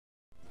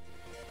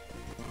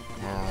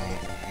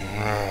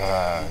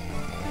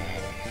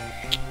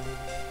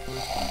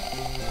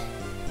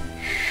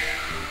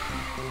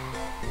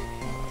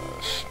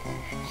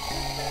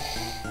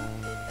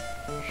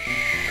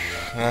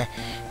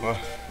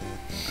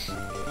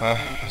Huh?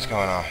 What's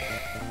going on?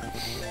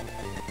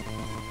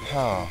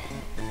 Oh.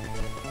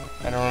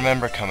 I don't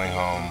remember coming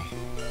home.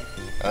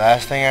 The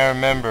last thing I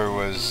remember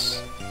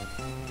was...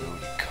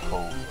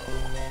 Colo.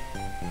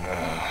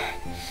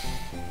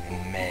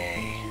 In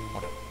May.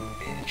 What a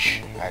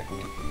bitch.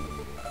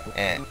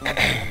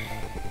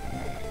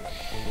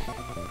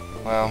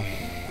 Well,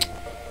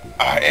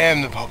 I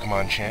am the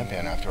Pokemon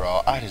champion after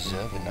all. I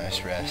deserve a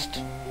nice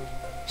rest.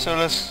 So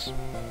let's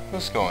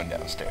go on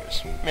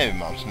downstairs. Maybe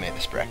Mom's made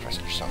us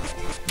breakfast or something.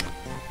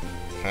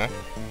 Huh?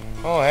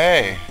 Oh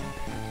hey,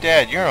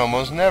 Dad, you're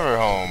almost never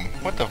home.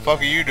 What the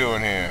fuck are you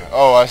doing here?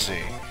 Oh, I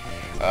see.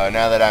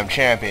 Now that I'm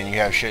champion, you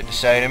have shit to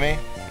say to me?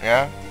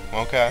 Yeah?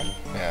 Okay.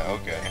 Yeah,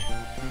 okay.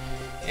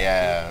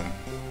 Yeah,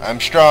 I'm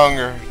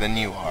stronger than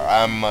you are.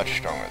 I'm much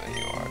stronger than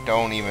you are.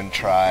 Don't even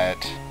try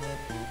it.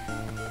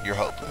 You're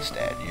hopeless,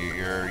 Dad.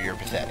 You're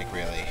pathetic,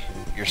 really.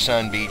 Your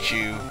son beat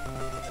you.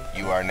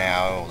 You are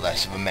now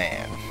less of a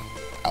man.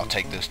 I'll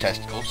take those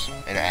testicles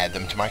and add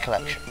them to my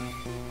collection.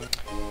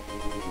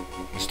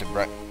 Mr.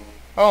 Brett.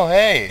 Oh,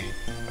 hey!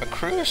 A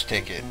cruise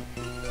ticket.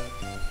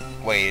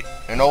 Wait,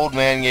 an old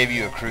man gave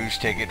you a cruise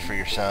ticket for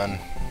your son?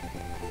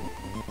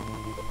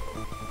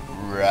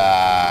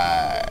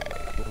 Right.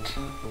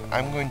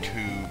 I'm going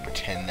to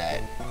pretend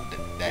that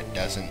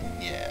doesn't...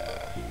 Yeah.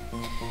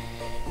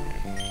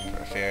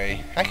 For a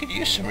fairy. I could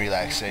use some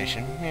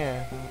relaxation.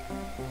 Yeah.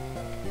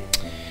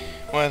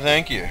 Well,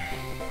 thank you.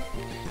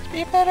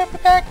 Be better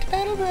back to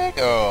battle break.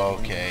 Oh,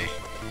 okay.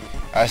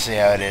 I see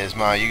how it is,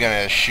 Mom. You're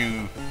gonna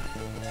shoo...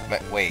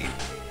 Wait.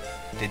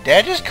 Did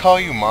Dad just call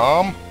you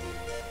Mom?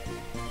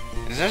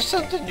 Is there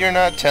something you're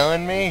not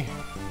telling me?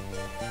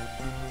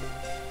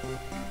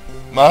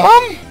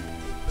 Mom?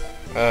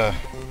 Well,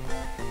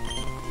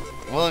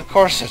 of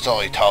course that's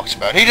all he talks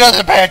about. He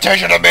doesn't pay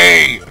attention to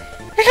me!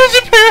 He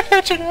doesn't pay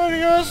attention to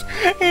us,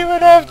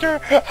 even after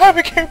I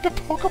became the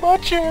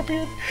Pokemon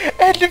champion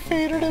and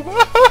defeated him.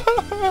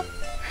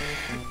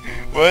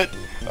 What?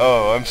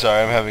 Oh, I'm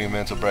sorry, I'm having a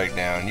mental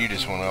breakdown. You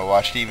just want to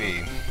watch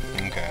TV.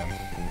 Okay.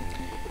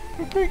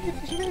 We're bringing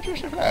this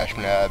adventure flash,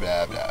 blah,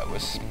 blah, blah.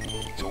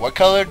 So what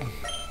colored?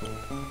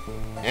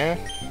 Yeah?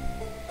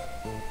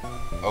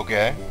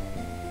 Okay.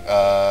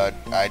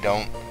 I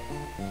don't...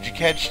 Did you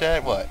catch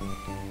that? What?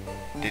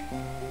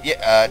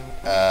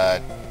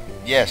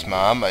 Yes,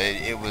 Mom.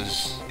 It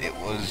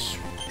was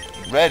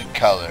red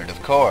colored,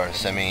 of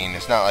course. I mean,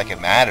 it's not like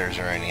it matters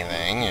or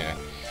anything.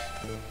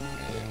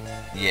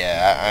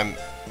 Yeah,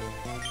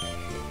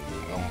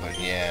 but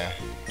yeah.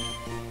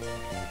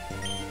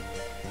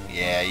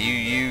 Yeah,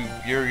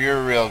 you're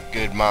a real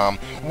good mom.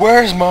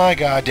 Where's my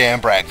goddamn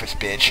breakfast,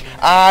 bitch?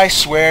 I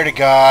swear to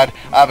God,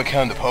 I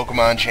become the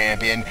Pokemon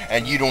champion,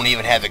 and you don't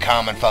even have the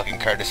common fucking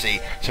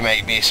courtesy to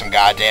make me some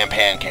goddamn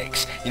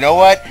pancakes. You know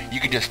what? You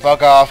could just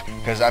fuck off,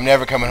 because I'm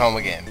never coming home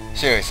again.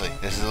 Seriously,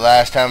 this is the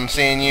last time I'm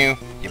seeing you,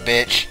 you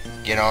bitch.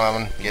 Get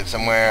on, get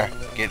somewhere,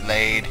 get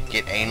laid,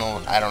 get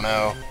anal, I don't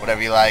know,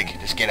 whatever you like,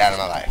 just get out of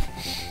my life.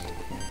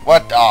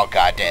 What? Oh,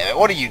 goddamn it,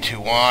 what do you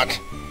two want?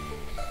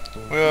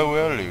 Well,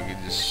 look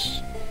at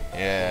this.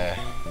 Yeah.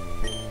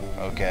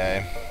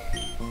 Okay.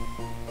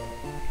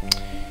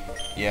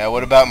 Yeah,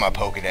 what about my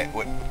Pokedex?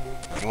 What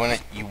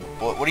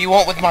do you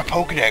want with my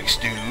Pokedex,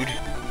 dude?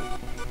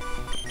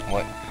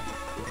 What?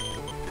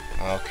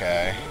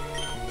 Okay.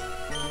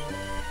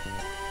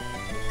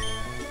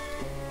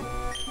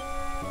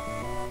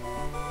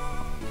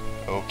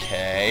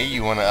 Okay,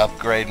 you want to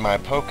upgrade my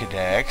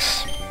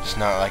Pokedex? It's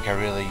not like I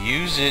really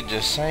use it,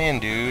 just saying,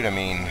 dude. I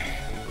mean,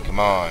 come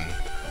on.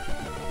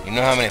 You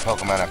know how many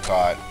Pokemon I've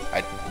caught.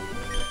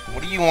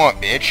 What do you want,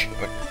 bitch?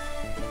 What?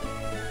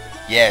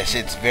 Yes,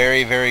 it's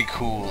very, very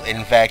cool.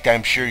 In fact,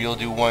 I'm sure you'll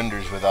do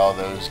wonders with all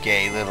those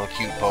gay little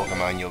cute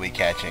Pokemon you'll be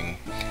catching.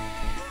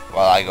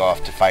 While I go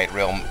off to fight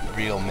real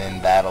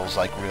men battles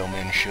like real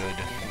men should.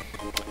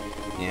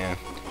 Yeah.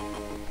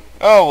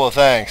 Oh, well,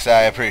 thanks.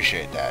 I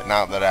appreciate that.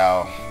 Not that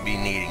I'll be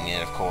needing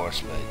it, of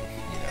course, but,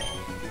 you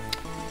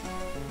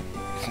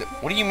know.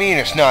 What do you mean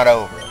it's not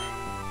over?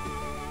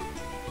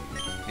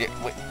 Yeah,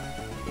 wait.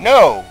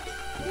 No!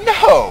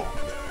 No!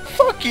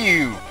 Fuck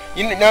you!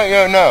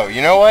 No.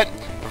 You know what?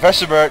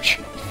 Professor Birch,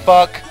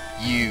 fuck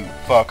you.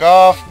 Fuck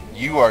off.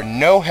 You are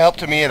no help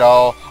to me at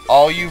all.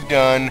 All you've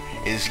done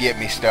is get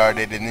me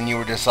started, and then you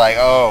were just like,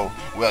 oh,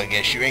 well, I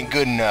guess you ain't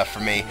good enough for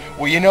me.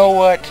 Well, you know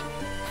what?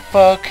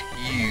 Fuck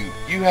you.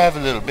 You have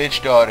a little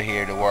bitch daughter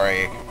here to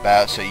worry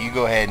about, so you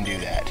go ahead and do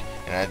that.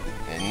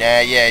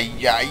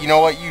 Yeah, you know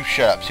what? You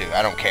shut up, too.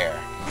 I don't care.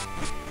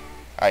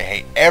 I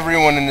hate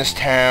everyone in this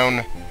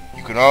town.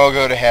 You can all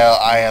go to hell.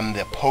 I am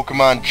the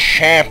Pokemon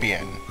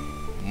champion.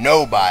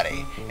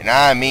 Nobody, and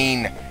I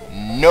mean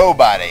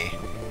nobody.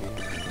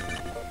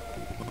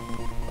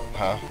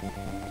 Huh?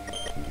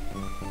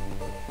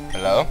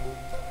 Hello?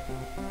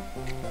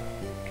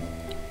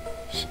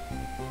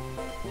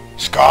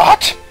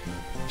 Scott?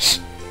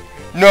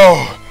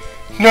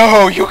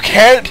 No, you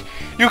can't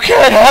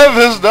have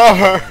this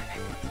number.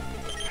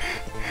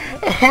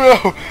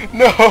 Oh,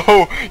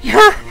 no,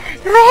 you're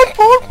on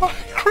board my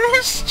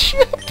cruise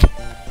ship.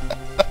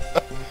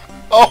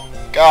 Oh,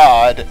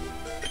 God. God!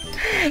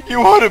 You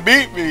want to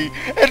beat me,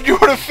 and you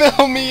want to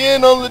fill me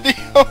in on the deal?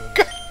 Oh,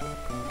 God.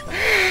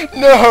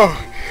 No!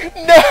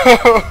 No!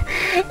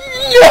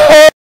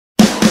 No!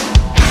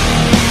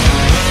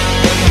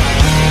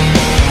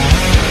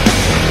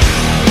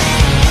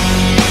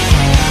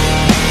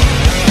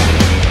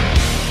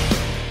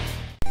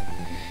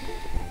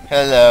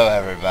 Hello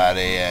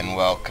everybody, and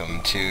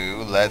welcome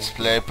to Let's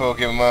Play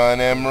Pokemon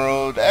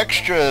Emerald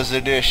Extras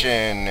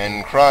Edition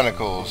and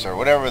Chronicles, or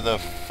whatever the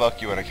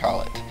fuck you want to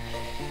call it.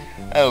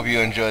 I hope you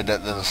enjoyed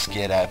that little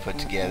skit I put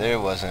together.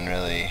 It wasn't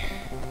really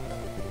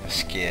a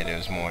skit, it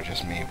was more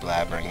just me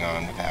blabbering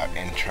on without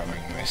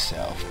introing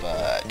myself.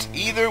 But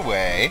either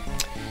way,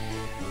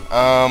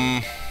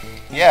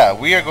 yeah,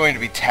 we are going to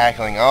be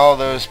tackling all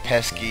those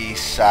pesky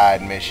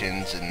side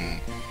missions and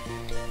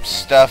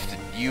stuff that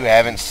you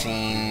haven't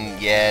seen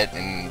yet,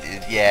 and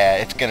yeah,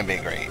 it's gonna be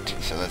great.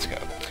 So let's go.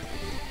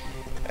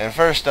 And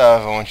first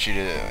off, I want you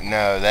to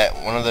know that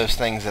one of those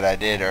things that I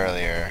did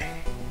earlier,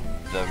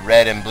 the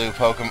red and blue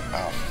Pokemon,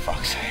 oh for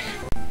fuck's sake,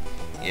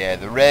 yeah,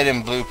 the red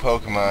and blue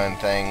Pokemon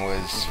thing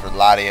was for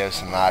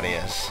Latios and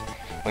Latias,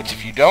 which,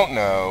 if you don't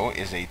know,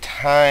 is a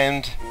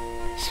time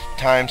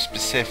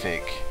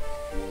specific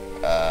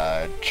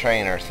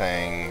trainer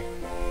thing.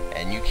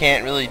 And you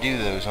can't really do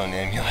those on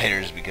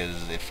emulators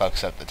because it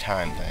fucks up the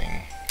time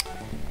thing.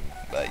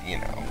 But, you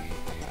know.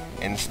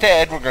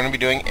 Instead, we're going to be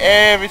doing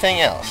everything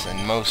else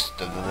and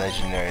most of the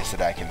legendaries that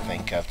I can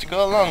think of to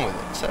go along with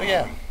it. So,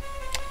 yeah.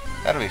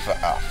 That'll be fun.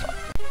 Oh, fuck.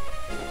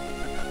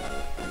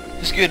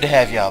 It's good to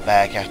have y'all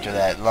back after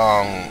that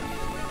long...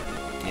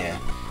 Yeah.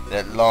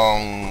 That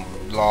long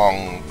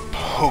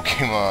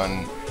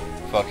Pokemon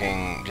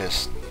fucking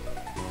just...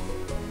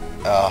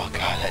 Oh,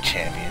 God, that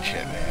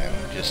championship, man.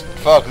 Just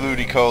fuck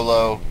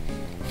Ludicolo,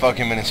 fuck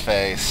him in his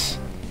face,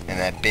 and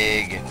that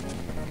big,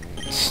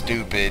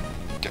 stupid,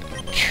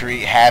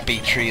 happy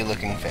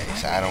tree-looking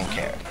face. I don't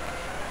care.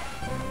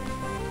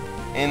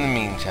 In the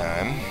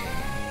meantime,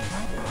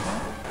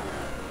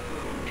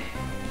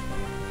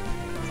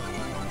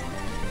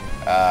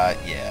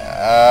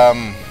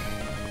 yeah,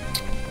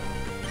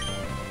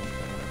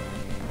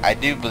 I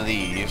do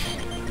believe,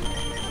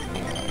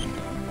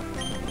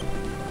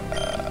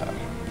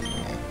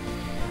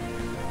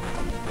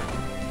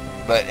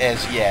 but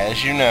as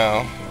you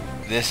know,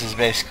 this is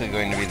basically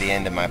going to be the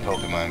end of my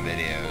Pokemon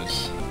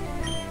videos.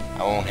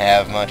 I won't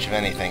have much of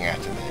anything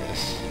after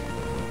this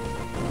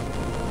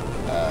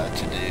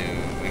to do,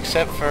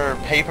 except for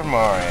Paper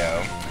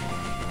Mario.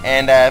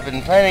 And I've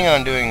been planning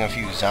on doing a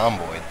few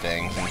Zomboid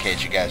things, in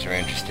case you guys are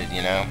interested,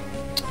 you know.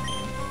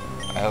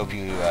 I hope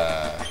you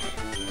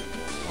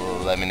will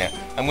let me know.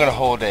 I'm going to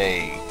hold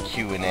a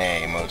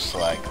Q&A, most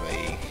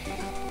likely,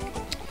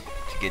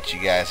 to get you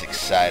guys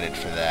excited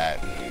for that.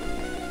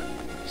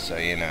 So,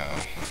 you know.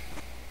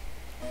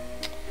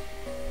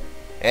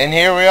 And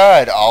here we are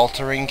at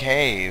Altering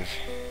Cave.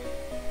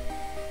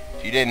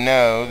 If you didn't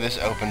know, this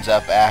opens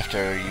up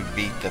after you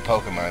beat the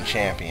Pokemon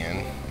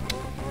champion,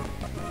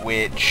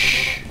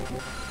 which,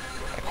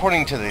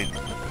 according to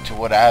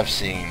what I've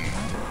seen,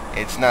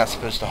 it's not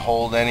supposed to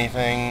hold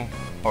anything,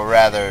 or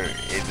rather,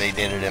 they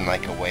did it in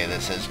like a way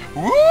that says,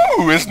 "Woo!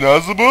 It's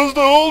not supposed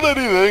to hold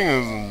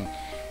anything."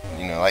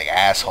 You know, like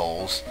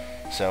assholes.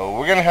 So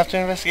we're gonna have to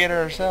investigate it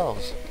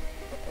ourselves.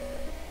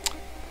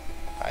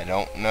 I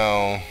don't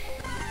know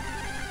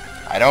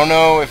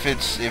if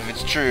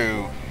it's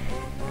true,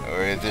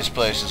 or if this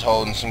place is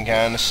holding some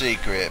kind of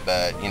secret,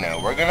 but, you know,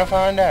 we're gonna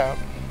find out.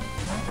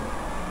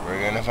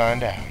 We're gonna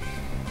find out.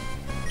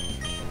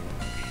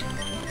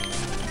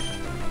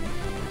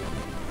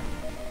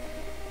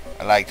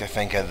 I like to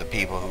think of the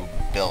people who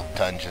built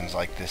dungeons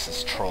like this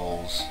as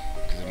trolls,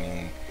 because, I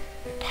mean,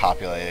 they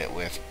populate it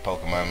with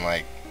Pokemon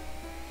like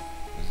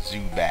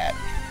Zubat,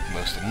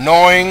 most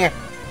annoying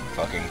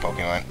fucking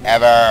Pokemon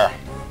ever.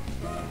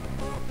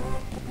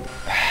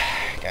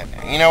 God,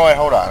 you know what?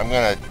 Hold on. I'm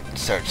gonna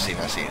search, see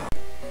if I see it.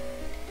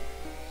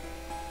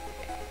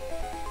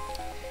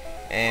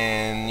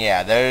 And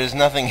yeah, there's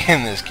nothing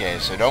in this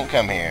cave, so don't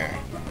come here.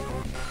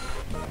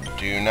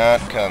 Do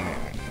not come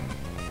here.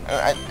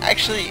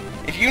 Actually,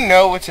 if you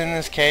know what's in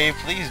this cave,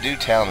 please do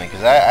tell me,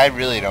 because I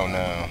really don't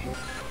know.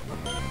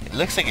 It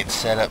looks like it's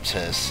set up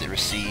to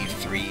receive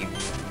 3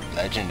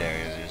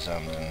 legendaries or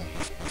something.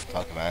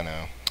 Fuck if I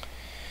know.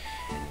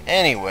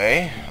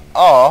 Anyway,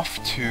 off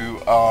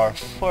to our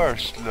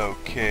first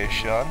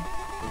location.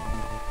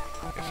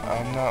 If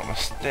I'm not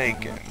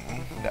mistaken,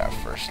 that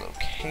first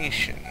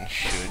location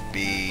should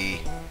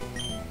be...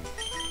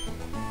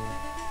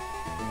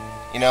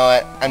 You know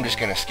what? I'm just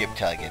gonna skip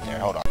till I get there.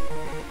 Hold on.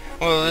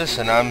 Well,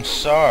 listen, I'm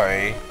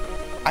sorry.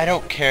 I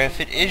don't care if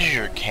it is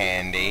your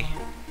candy.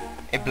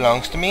 It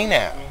belongs to me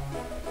now.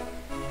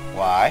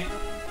 Why?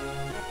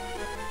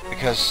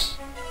 Because,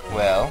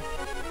 well...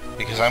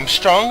 Because I'm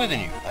stronger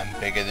than you, I'm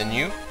bigger than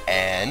you,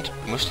 and,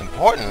 most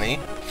importantly,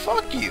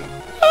 fuck you.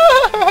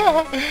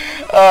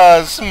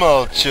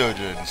 Small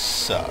children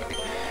suck.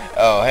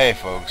 Oh, hey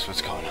folks,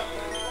 what's going on?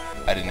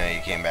 I didn't know you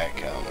came back,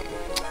 yeah.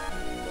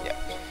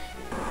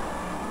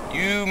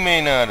 You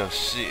may not have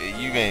seen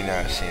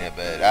it,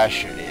 but I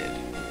sure did.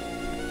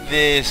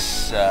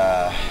 This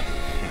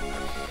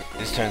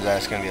this turns out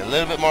it's gonna be a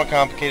little bit more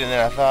complicated than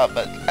I thought,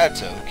 but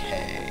that's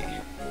okay.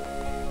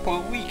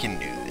 Well, we can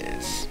do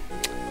this.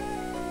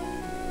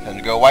 Time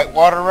to go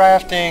whitewater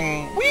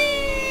rafting.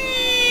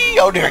 Whee!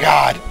 Oh dear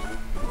God!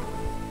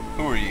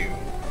 Who are you?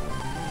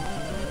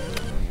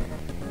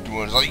 The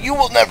one's like, you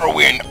will never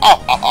win.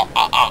 Ah, ah, ah,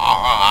 ah,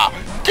 ah,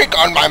 ah. Take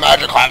on my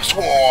Magikarp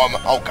swarm.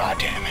 Oh God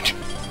damn it!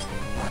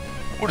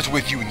 What is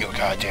with you and your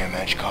goddamn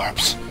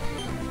Magikarps?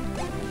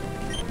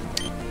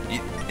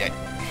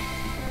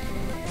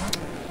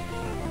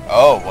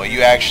 Oh, well,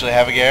 you actually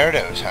have a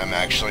Gyarados. I'm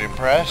actually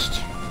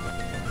impressed.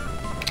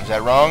 Is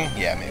that wrong?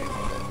 Yeah, maybe a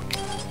little bit.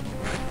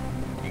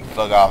 You can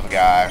fuck off,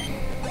 guy.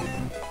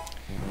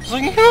 He's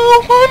like,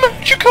 no, my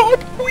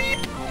Magikarp!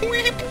 Weep,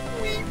 weep,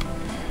 weep.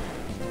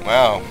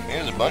 Wow,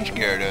 here's a bunch of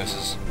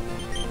Gyaradoses.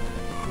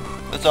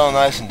 That's all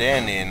nice and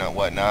dandy and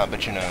whatnot,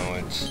 but you know,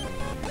 it's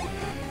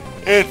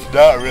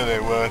not really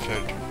worth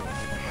it.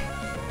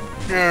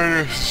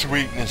 Gyarados'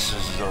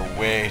 weaknesses are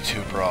way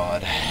too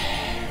broad.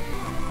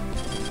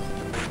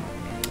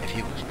 If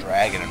he was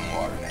dragon and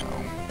water now,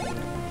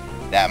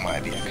 that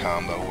might be a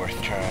combo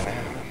worth trying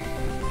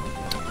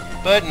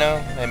out. But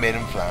no, they made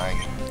him flying.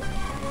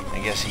 I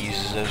guess he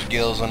uses those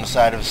gills on the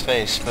side of his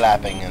face,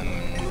 flapping them.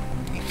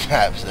 He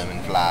flaps them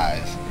and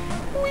flies.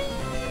 Whee!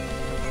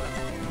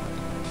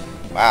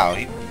 Wow,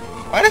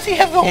 why does he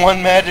have the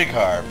one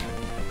Magikarp?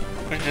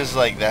 It's just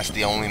like that's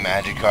the only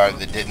Magikarp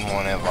that didn't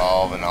want to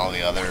evolve, and all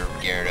the other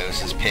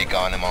Gyaradoses pick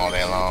on him all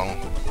day long.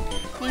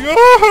 Like,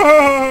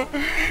 ah,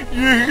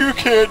 you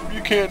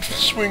can't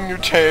swing your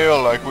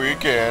tail like we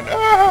can.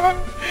 Ah,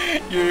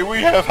 yeah,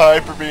 we have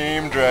Hyper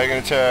Beam, Dragon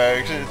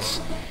Attacks.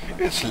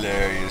 It's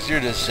hilarious. You're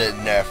just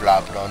sitting there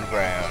flopping on the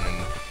ground,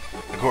 and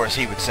of course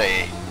he would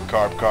say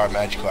Carp,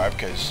 Magikarp,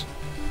 because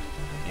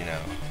you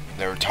know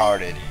they're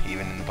retarded,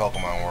 even in the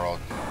Pokemon world.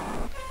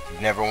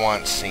 You've never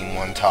once seen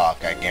one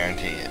talk, I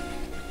guarantee it.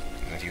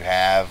 If you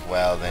have,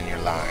 well, then you're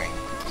lying.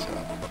 So,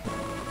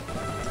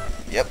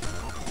 yep.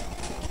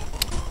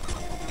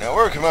 Now,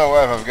 where can my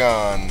wife have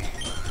gone?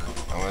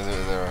 Oh, was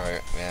it there?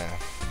 Right? Yeah.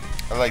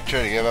 I like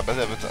trying to give up. I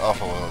said, it's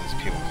awful when all these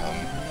people come.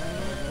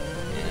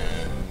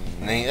 Yeah.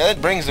 And then,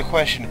 that brings the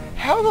question: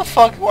 how the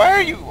fuck?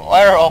 Why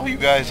are all you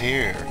guys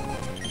here?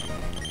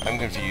 I'm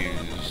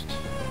confused.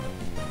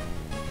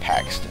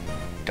 Paxton,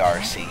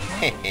 Darcy.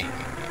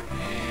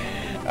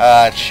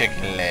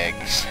 Chicken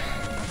legs.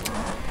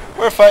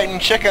 We're fighting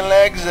Chicken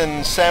Legs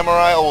and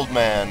Samurai Old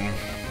Man,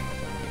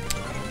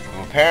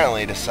 who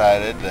apparently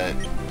decided that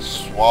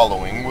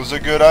swallowing was a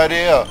good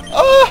idea.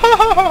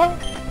 Oh,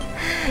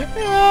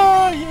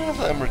 yes,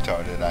 I'm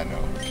retarded, I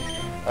know.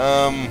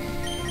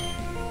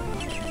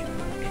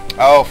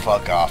 Oh,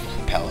 fuck off,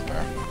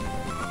 Pelipper.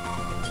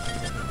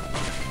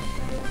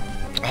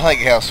 I like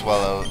how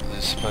Swallow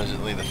is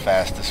supposedly the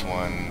fastest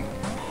one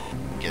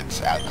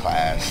gets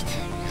outclassed,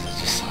 because it's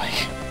just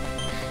like,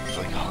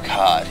 oh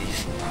god,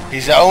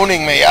 he's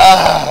owning me!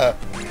 Ah!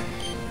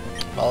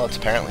 Well, it's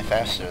apparently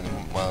faster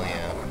than, well,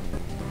 yeah.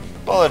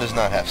 Bullet does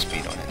not have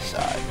speed on his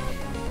side.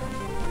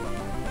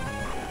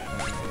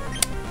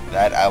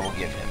 That I will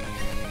give him.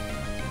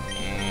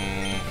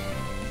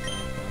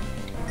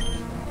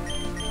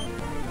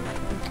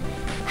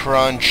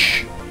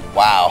 Crunch.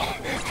 Wow.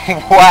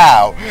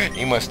 Wow!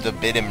 He must have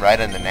bit him right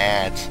on the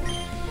nads.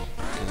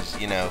 Because,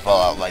 you know,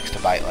 Fallout likes to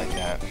bite like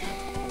that.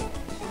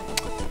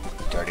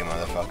 Dirty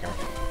motherfucker.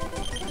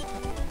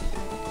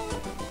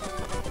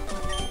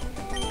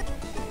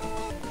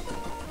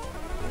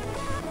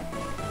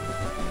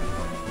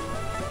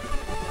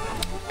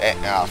 Hey,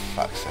 oh,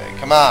 fuck's sake.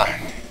 Come on!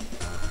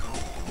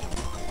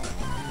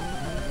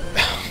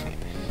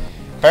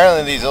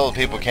 Apparently these old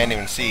people can't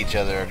even see each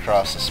other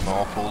across a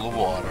small pool of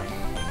water.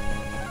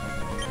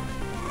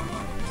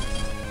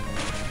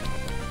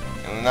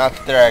 And not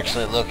that they're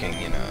actually looking,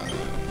 you know.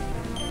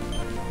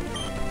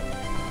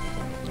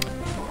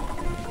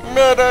 And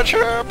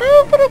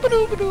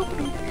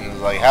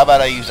it's like, how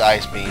about I use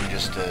Ice Beam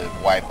just to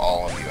wipe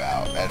all of you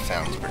out? That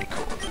sounds pretty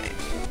cool to me.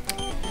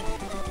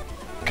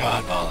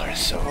 God, Baller is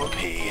so OP.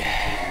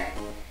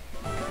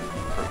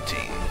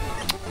 Protein.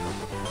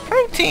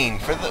 Protein!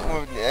 For the...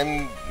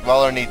 and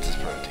Baller needs his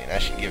protein. I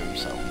should give him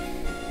some.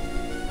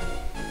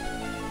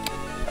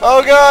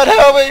 Oh god,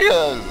 help me!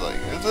 I was like,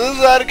 is this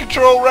out of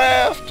control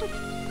raft?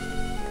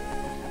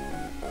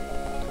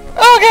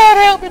 Oh god,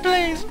 help me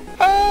please!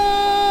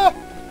 Ah!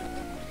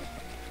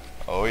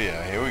 Oh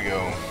yeah, here we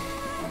go.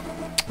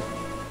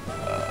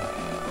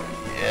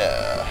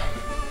 Yeah.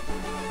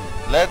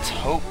 Let's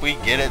hope we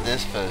get it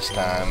this first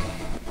time.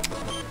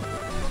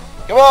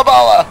 Come on,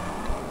 Bala!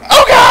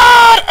 Oh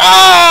god!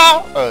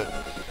 Ah!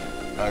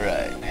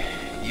 Alright.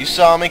 You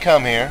saw me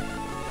come here.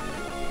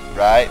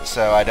 Right?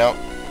 So I don't...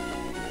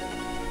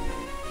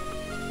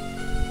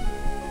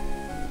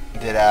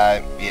 Did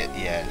I...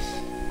 yes.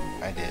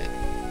 I did.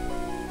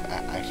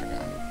 I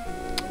forgot.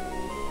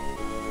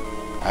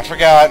 I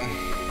forgot.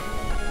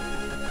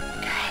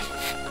 God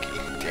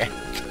fucking damn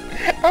it.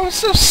 I was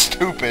so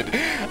stupid.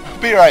 I'll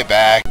be right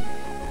back.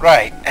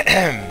 Right.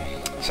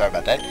 Sorry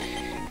about that.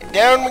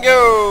 Down we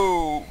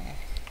go.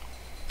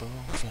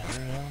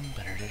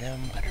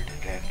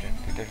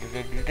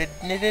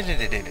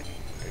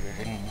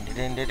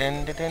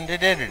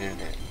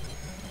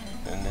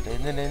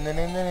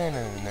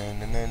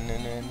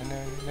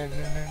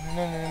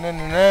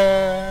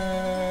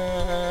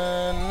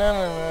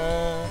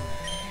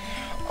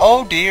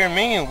 Oh dear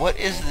me, what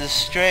is this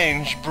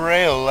strange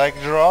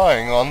braille-like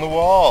drawing on the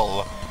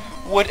wall?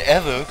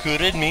 Whatever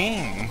could it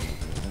mean?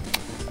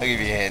 I'll give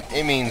you a hint.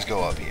 It means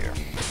go up here.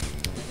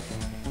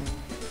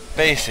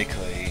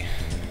 Basically,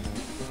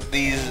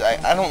 these,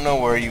 I don't know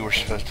where you were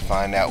supposed to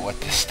find out what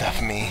this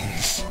stuff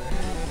means.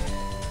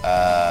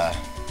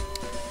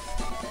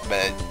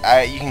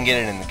 But you can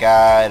get it in the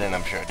guide, and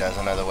I'm sure it does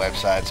on other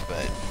websites,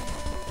 but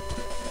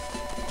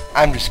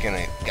I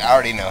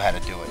already know how to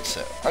do it,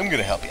 so I'm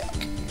gonna help you out.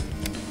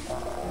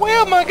 Where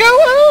am I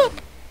go up?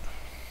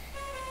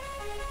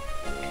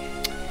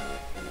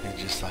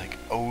 It's just like,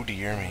 oh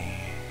dear me.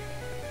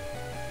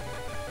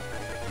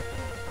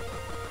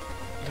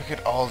 Look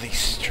at all these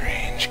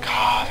strange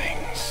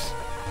carvings.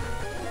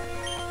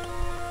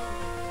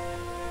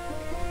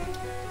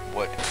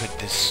 What could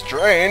this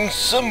strange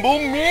symbol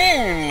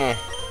mean?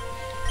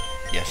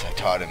 Yes, I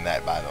taught him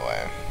that, by the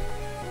way.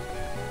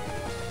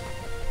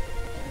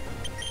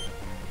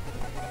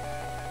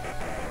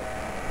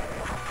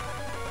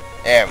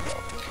 There we go.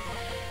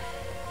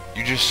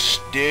 You just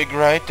dig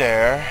right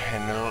there,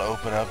 and it'll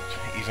open up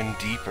even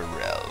deeper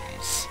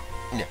realms.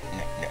 No.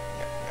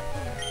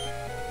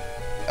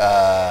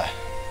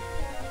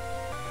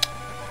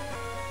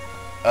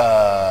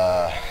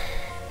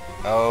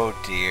 Oh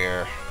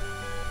dear.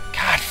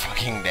 God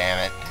fucking damn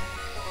it.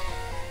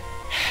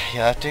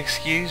 You'll have to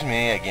excuse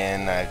me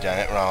again, I've done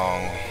it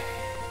wrong.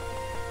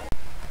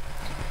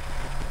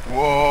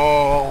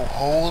 Whoa,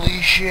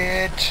 holy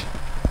shit.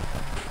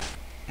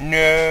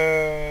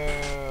 No.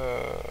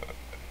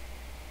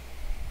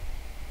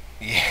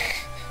 Yeah.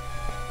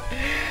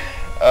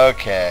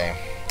 Okay.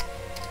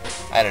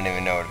 I don't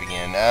even know where to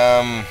begin.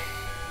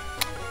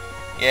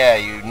 Yeah,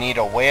 you need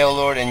a whale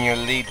lord in your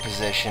lead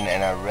position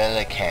and a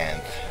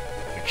relicanth,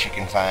 which you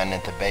can find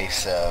at the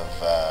base of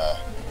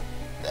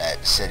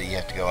that city you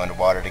have to go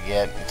underwater to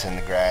get. It's in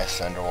the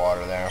grass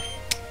underwater there.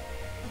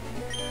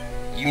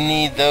 You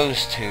need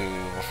those two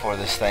before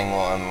this thing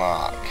will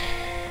unlock.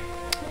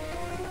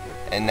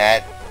 And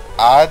that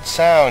odd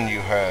sound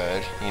you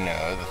heard, you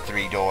know, the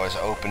 3 doors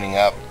opening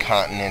up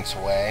continents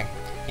away,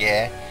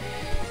 yeah,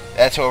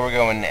 that's where we're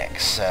going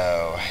next,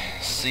 so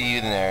see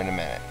you there in a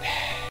minute.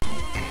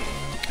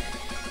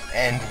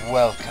 And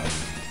welcome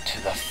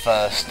to the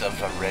first of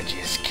the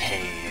Reggie's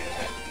Cave.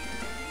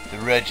 The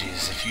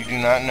Reggies, if you do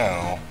not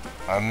know,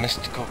 are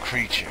mystical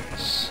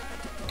creatures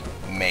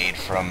made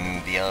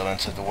from the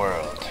elements of the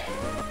world,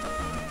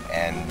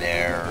 and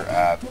they're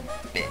a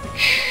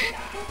bitch.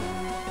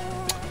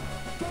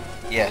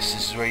 Yes,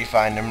 this is where you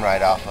find them,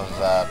 right off of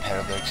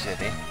Petalburg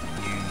City.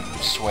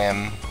 You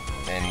swim,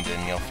 and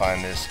then you'll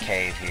find this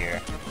cave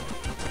here.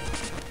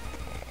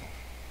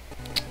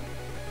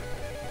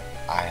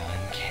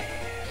 Island Cave.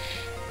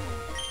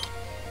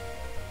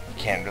 You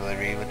can't really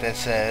read what that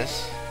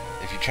says.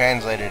 If you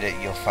translated it,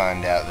 you'll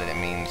find out that it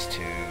means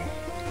to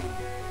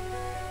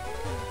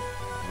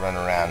run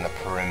around the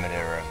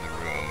perimeter of the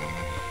room.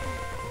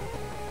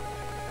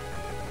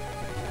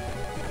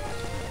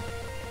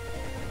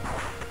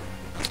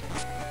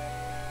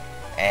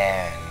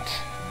 And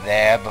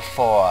there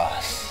before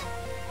us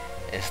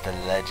is the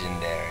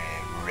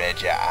legendary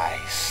Reggie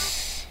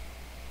Ice,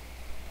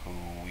 who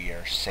we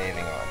are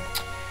saving on.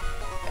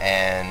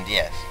 And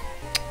yes,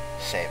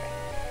 saving.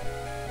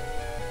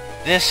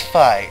 This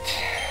fight,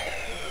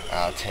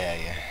 I'll tell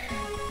you,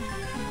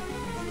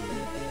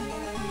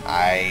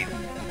 I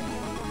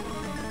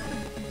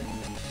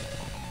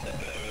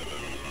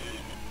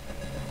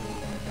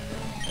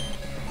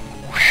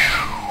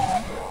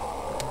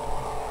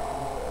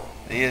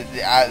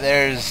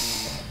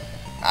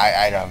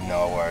don't have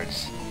no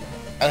words.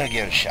 I'm gonna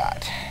give it a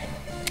shot.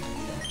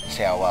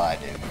 See how well I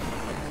do.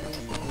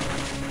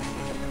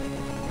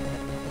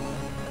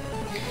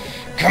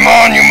 Come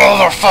on, you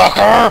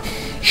motherfucker!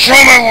 Show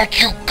me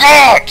what you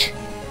got!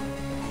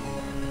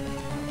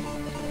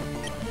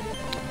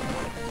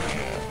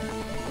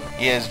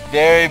 He has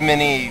very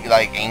many,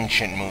 like,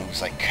 ancient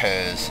moves, like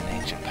curse and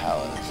ancient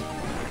powers.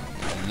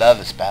 I love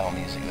this battle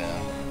music,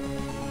 though.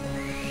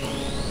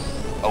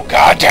 Oh,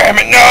 god damn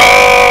it, no!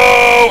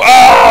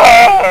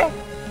 Ah!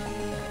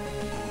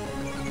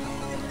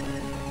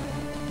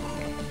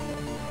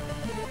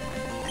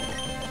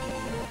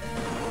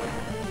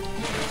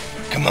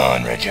 Come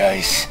on, Red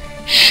Ice.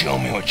 Show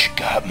me what you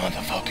got,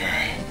 motherfucker.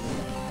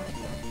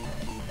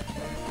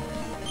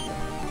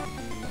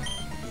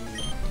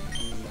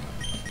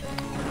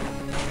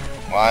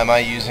 Why am I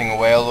using a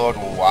whale lord?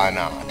 Well, why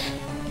not?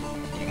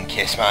 You can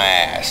kiss my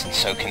ass, and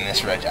so can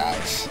this Red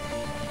Ice.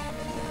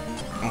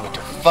 I'm going to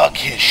fuck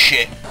his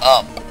shit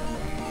up.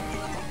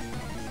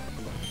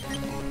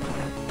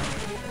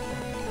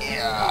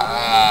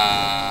 Yeah.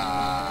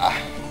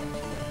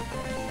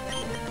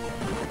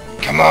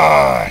 Come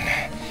on.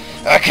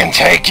 I can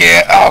take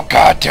it. Oh,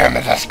 god damn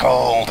it, that's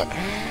cold.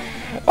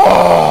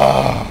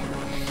 Oh.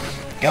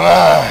 Come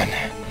on.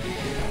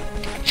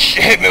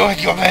 Hit me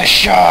with your best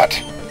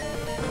shot.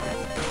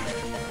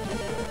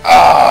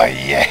 Oh,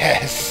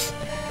 yes.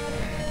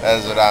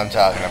 That's what I'm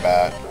talking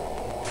about.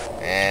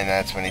 And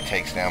that's when he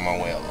takes down my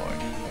Whale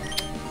Lord.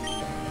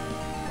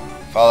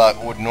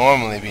 Fallout would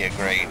normally be a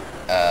great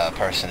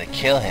person to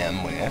kill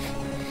him with.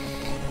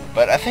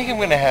 But I think I'm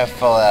going to have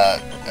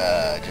Fallout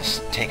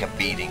just take a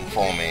beating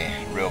for me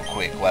real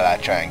quick while I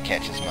try and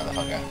catch this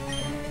motherfucker.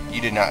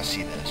 You did not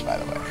see those, by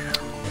the way.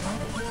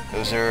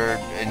 Those are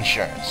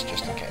insurance,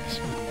 just in case.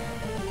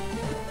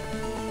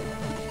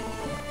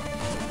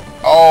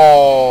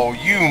 Oh,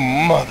 you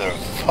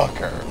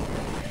motherfucker.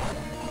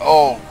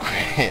 Oh,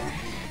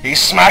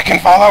 he's smacking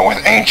Fallout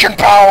with ancient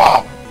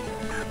power!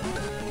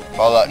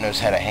 Fallout knows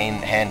how to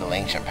handle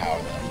ancient power,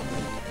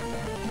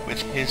 though.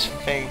 With his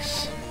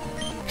face.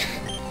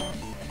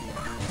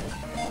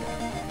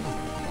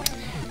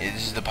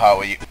 This is the part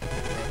where you...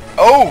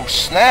 Oh,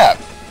 snap!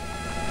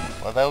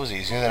 Well, that was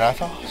easier than I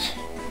thought.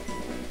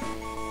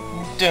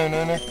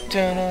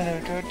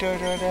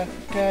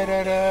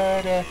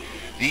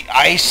 The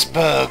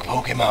iceberg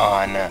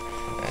Pokemon.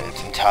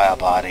 Its entire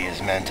body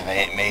is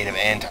made of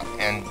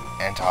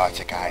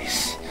Antarctic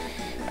ice.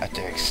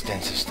 After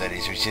extensive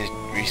studies,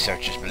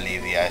 researchers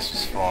believe the ice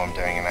was formed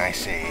during an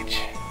ice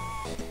age.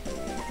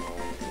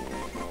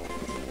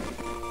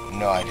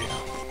 No idea.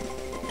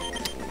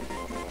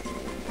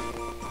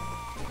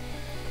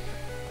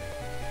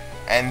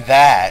 And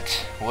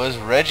that was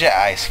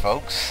Regice,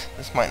 folks.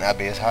 This might not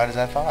be as hard as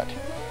I thought.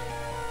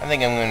 I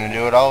think I'm going to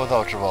do it all with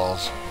Ultra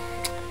Balls.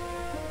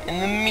 In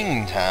the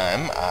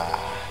meantime,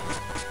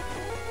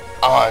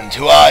 on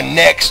to our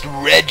next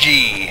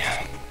Reggie.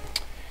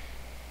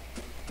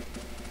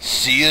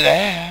 See you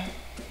there.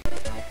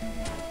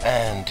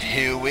 And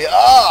here we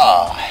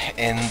are,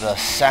 in the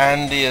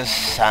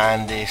sandiest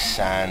sandy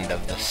sand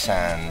of the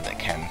sand that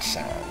can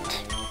sand.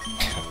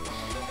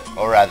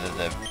 Or rather,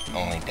 the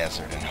only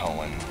desert in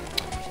Hoenn.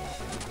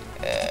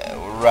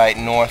 Right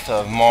north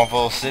of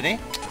Marvel City,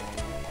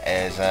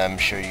 as I'm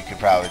sure you could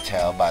probably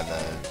tell by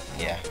the,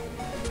 yeah.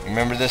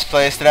 Remember this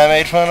place that I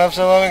made fun of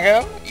so long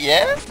ago?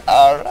 Yeah?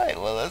 Alright,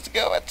 well let's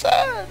go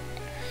inside.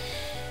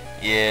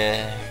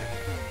 Yeah.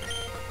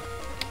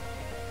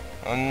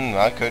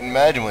 I couldn't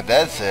imagine what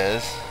that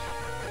says.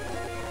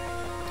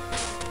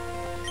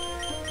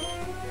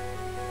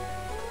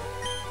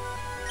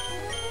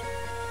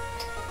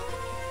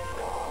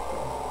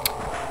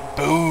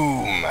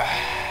 Boom.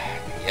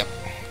 Yep.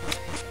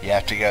 You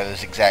have to go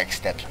those exact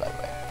steps, by the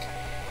way.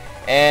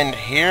 And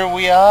here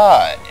we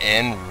are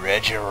in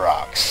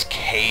Regirock's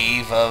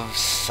Cave of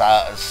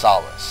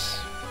Solace.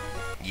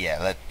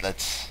 Yeah,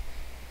 let's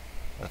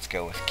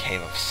go with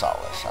Cave of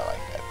Solace. I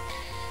like that.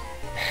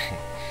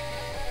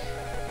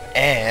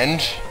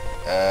 And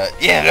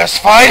yeah, let's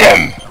fight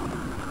him.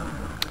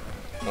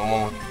 The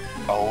one with,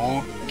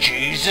 oh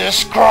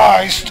Jesus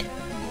Christ!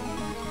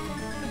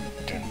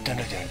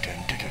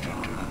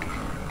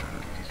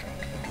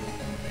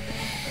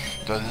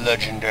 The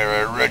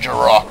legendary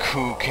Regirock,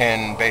 who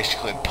can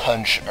basically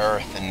punch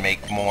Earth and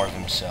make more of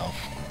himself.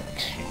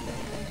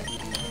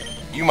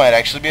 You might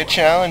actually be a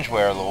challenge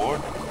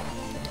warlord.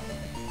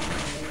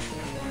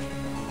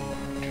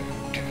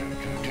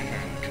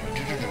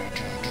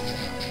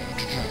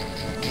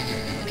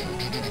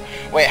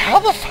 Wait, how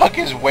the fuck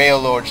is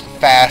Wailord's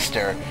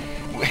faster?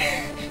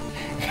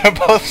 They're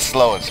both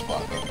slow as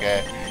fuck,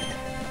 okay?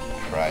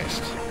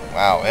 Christ.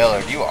 Wow,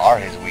 Wailord, you are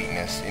his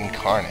weakness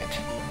incarnate.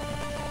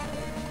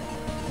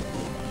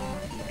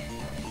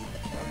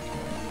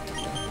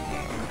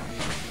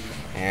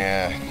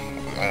 Yeah.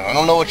 I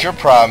don't know what your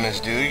problem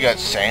is, dude. You got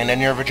sand in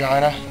your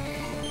vagina?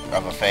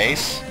 Of a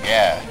face?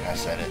 Yeah, I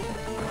said it.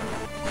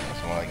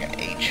 It's more like an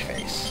H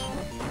face.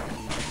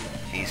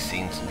 He's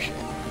seen some shit.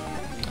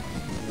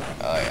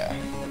 Oh, yeah.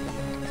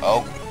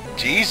 Oh,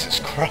 Jesus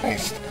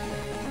Christ.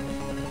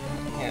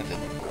 Yeah, the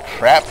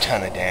crap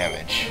ton of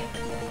damage.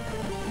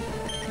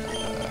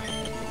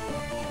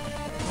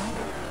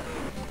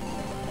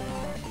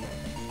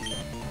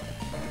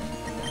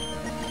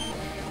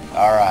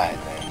 Alright,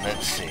 then.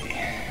 Let's see.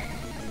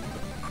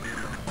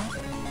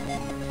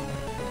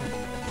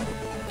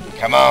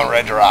 Come on,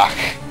 Regirock.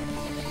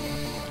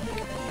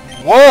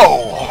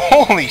 Whoa!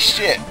 Holy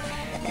shit!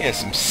 He has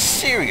some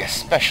serious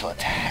special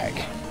attack.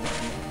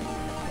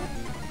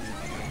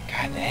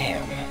 God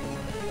damn.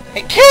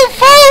 It killed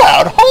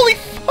Fallout! Holy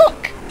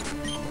fuck!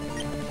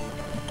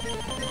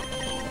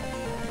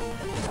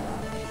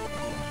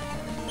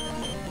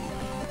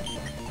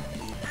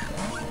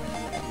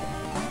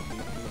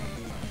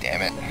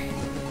 Damn it.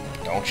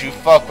 Don't you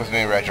fuck with me,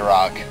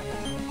 Regirock.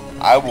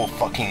 I will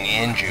fucking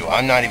end you.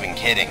 I'm not even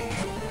kidding.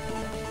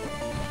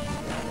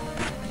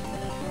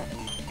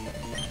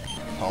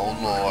 Oh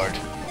lord.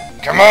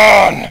 Come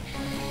on!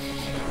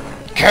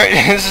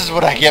 This is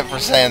what I get for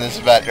saying this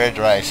about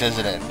Regice,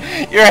 isn't it?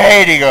 You're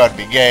hating on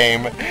me,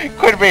 game.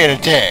 Quit being a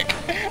dick.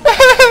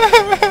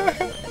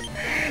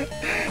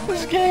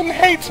 This game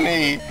hates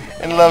me.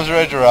 and loves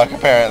Regirock,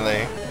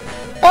 apparently.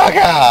 Oh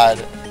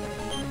god!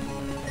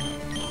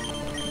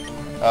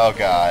 Oh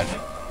god.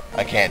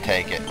 I can't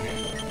take it.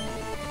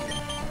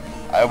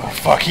 I will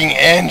fucking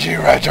end you,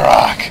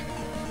 Regirock!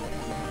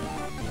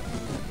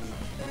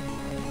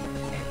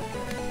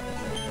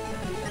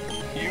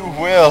 You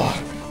will.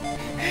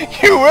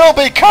 You will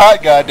be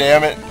caught,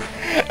 goddammit!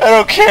 I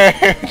don't care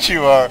what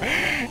you are.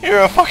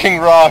 You're a fucking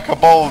rock, a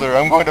boulder.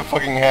 I'm going to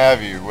fucking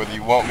have you, whether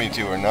you want me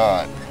to or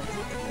not.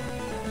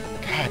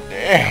 God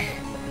damn.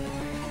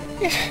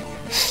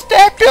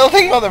 Stack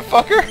building,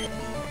 motherfucker!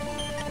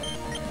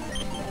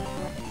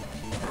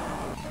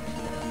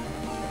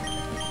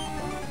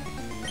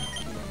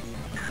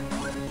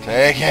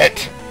 Take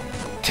it!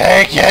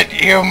 Take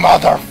it, you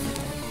mother...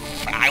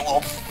 I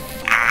will...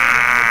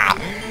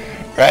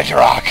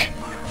 Regirock!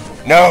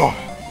 No!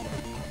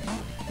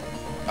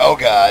 Oh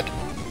god.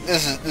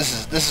 This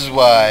is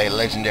why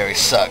legendaries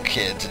suck,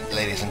 kids,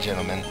 ladies and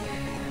gentlemen.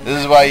 This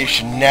is why you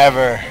should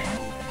never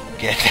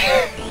get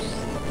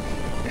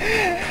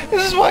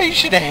This is why you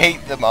should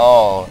hate them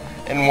all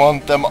and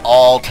want them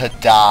all to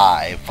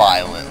die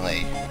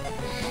violently.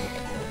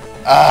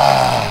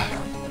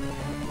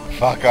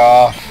 Fuck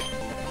off.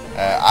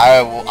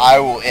 I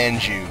will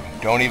end you.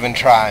 Don't even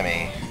try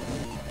me.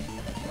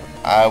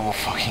 I will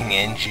fucking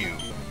end you.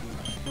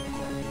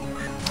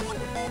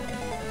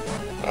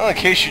 Well, in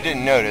case you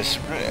didn't notice,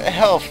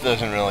 health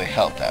doesn't really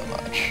help that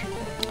much.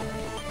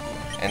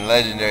 And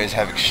legendaries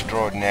have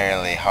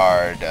extraordinarily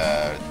hard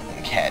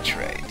catch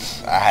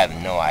rates. I have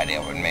no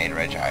idea what made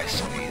Regice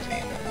so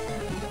easy.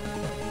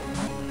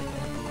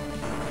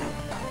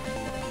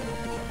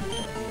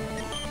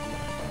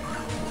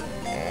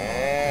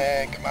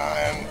 Come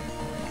on.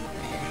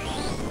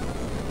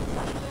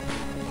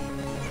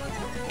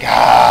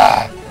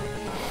 God!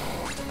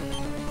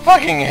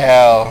 Fucking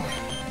hell!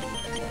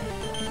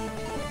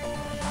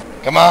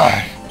 Come on!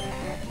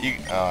 You...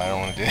 Oh, I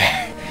don't want to do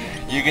that.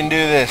 You can do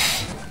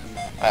this.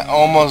 I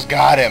almost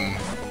got him.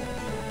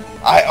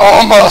 I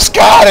almost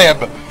got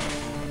him!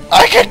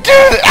 I can do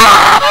this!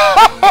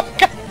 Ah!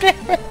 God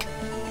damn it!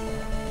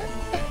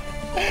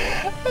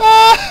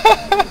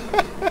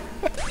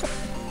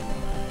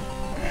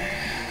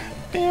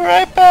 Be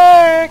right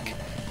back!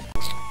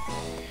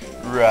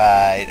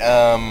 Right,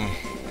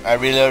 I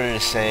reloaded a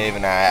save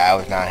and I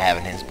was not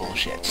having his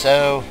bullshit.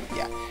 So,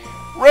 yeah.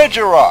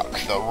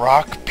 Regirock, the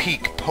Rock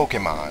Peak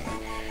Pokemon.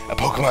 A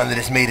Pokemon that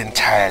is made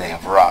entirely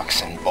of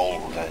rocks and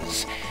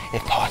boulders.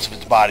 If parts of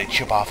its body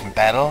chip off in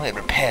battle, it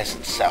repairs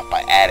itself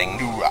by adding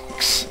new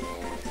rocks.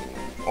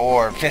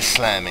 Or fist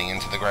slamming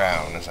into the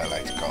ground, as I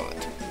like to call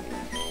it.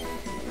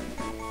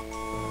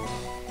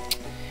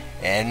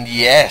 And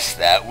yes,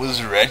 that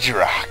was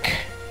Regirock.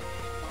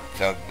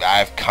 So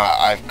I've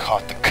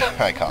caught the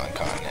I call him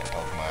Continent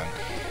Pokemon,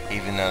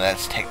 even though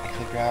that's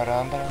technically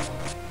Groudon, but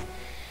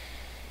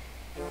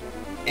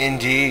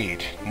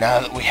indeed, now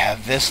that we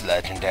have this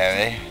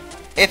legendary,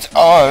 it's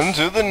on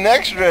to the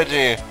next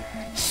Regi.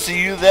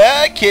 See you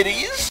there,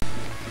 kiddies!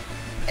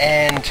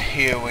 And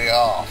here we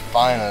are,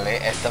 finally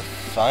at the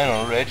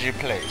final Regi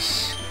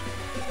place.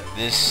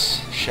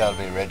 This shall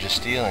be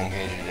Registeel, in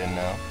case you didn't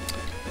know.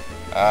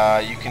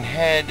 You can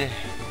head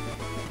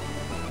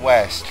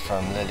west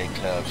from Lily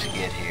Club to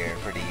get here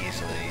pretty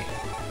easily.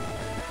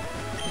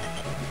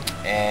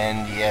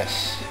 And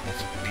yes,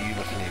 it's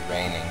beautifully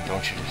raining.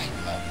 Don't you just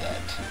love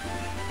that?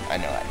 I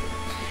know I do.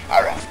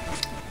 Alright.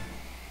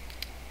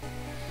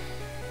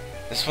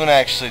 This one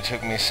actually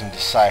took me some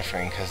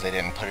deciphering because they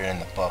didn't put it in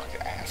the book,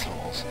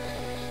 assholes.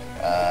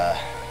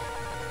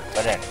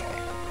 But anyway.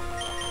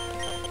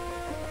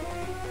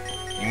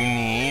 You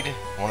need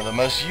one of the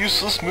most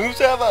useless moves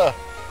ever!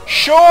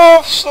 Show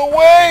off the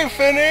way,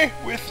 Finny,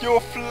 with your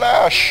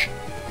flash!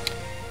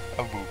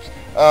 Oh, boobs.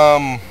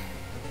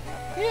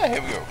 Yeah,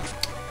 here we go.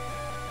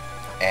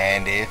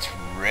 And it's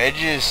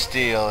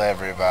Registeel,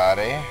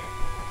 everybody.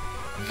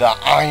 The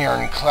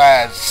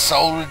ironclad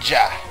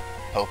soldier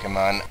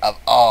Pokemon of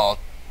all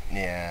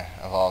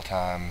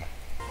time.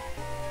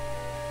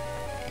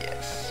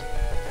 Yes.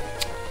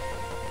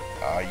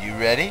 Are you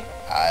ready?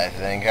 I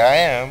think I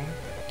am.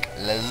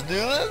 Let's do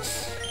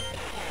this.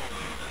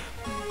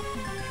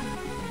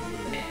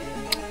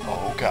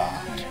 Oh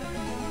God.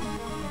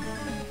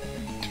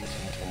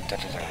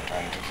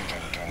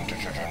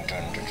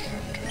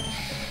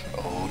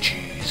 Oh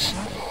jeez.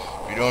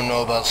 If you don't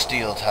know about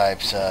steel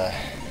types,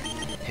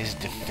 his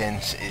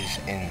defense is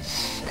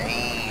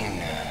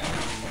insane.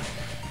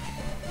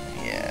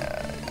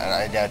 Yeah, and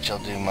I doubt you'll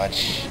do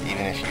much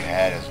even if you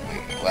had his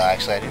weakness. Well,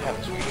 actually I do have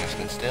his weakness,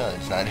 but still,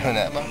 it's not doing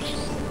that much.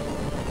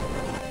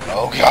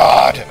 Oh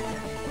God!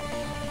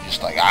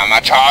 Just like, I'm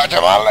a charge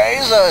of my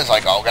laser! It's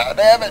like, oh God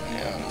damn it!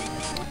 Yeah.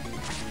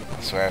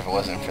 I swear if it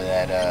wasn't for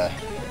that,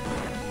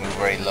 move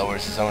where he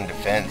lowers his own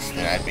defense,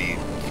 then I'd be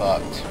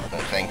fucked.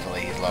 But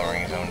thankfully he's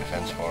lowering his own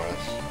defense for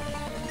us.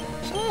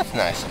 So that's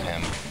nice of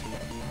him.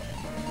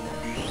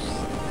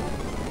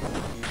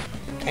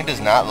 He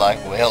does not like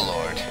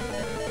Wailord.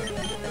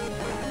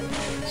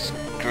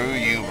 Screw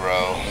you,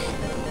 bro.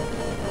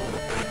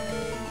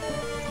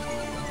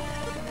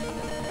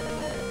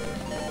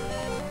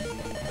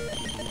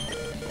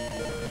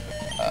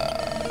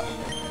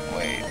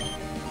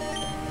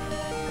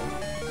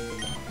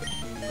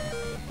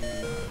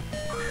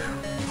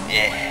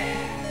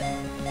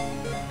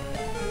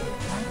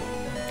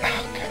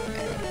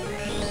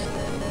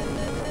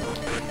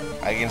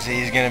 I can see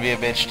he's gonna be a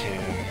bitch too.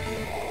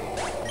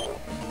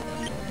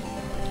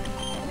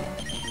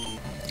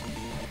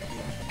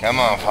 Come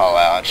on,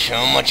 Fallout. Show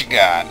him what you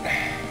got.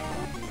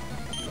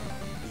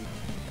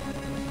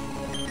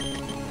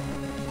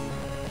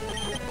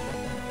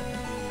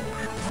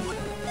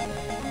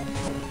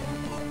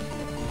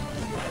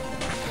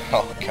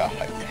 Oh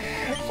god.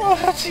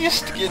 Fallout's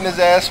used to getting his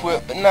ass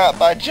whipped, but not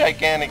by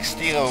gigantic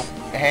steel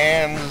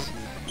hands.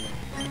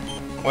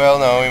 Well,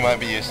 no, he might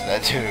be used to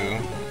that too.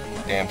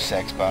 Damn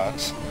sex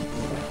bots.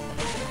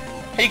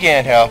 He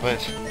can't help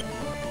it.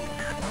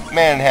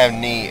 Men have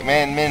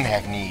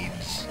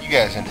needs. You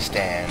guys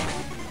understand.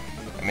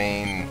 I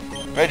mean,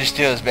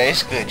 Registeel is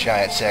basically a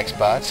giant sex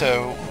bot,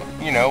 so,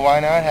 you know,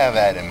 why not have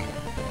at him?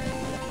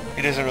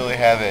 He doesn't really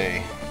have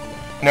a...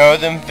 No,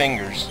 them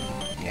fingers.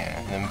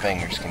 Yeah, them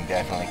fingers can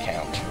definitely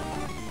count.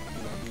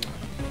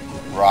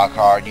 Rock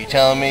hard. You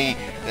telling me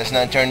that's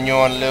not turning you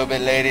on a little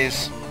bit,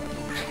 ladies?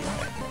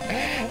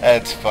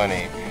 That's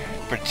funny.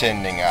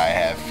 Pretending I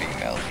have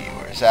female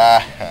viewers.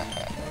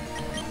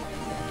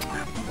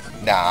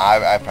 Nah,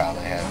 I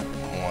probably have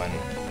one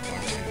or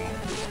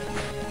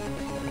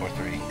two or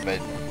three, but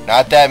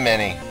not that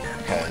many,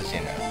 because,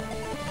 you know,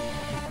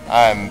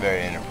 I'm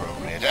very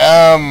inappropriate.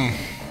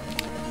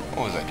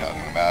 What was I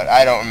talking about?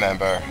 I don't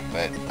remember,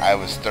 but I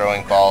was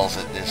throwing balls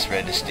at this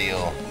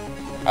Registeel.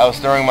 I was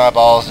throwing my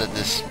balls at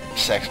this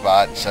sex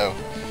bot, so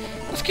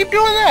let's keep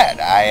doing that.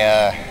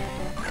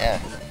 Yeah.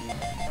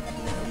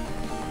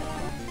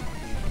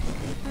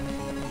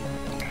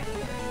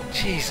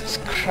 Jesus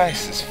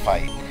Christ, this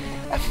fight.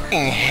 I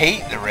fucking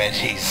hate the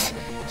Reggies.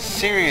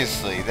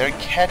 Seriously, their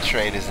catch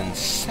rate is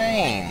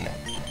insane.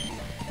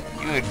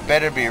 You had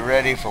better be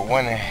ready for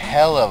one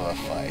hell of a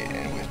fight,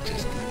 and with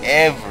just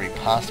every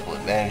possible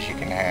advantage you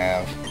can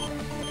have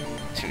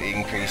to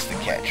increase the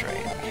catch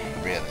rate.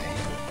 Really.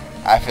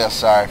 I feel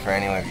sorry for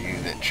any of you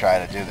that try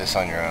to do this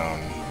on your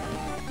own.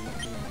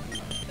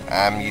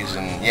 I'm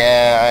using,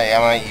 I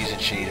might use a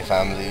cheat if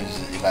I lose,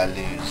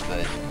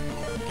 but,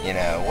 you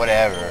know,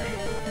 whatever.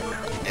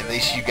 At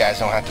least you guys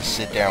don't have to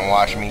sit there and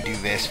watch me do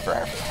this for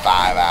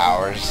 5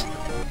 hours,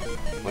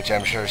 which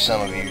I'm sure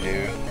some of you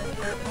do.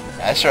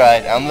 That's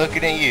right, I'm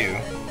looking at you.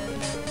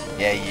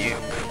 Yeah, you.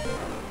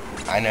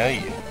 I know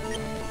you.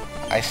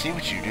 I see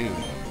what you do.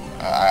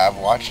 I've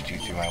watched you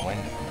through my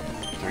window.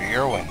 Through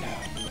your window.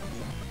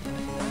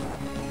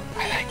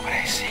 I like what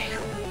I see.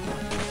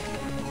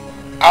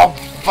 Oh,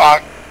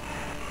 fuck!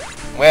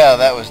 Well,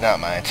 that was not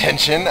my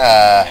intention.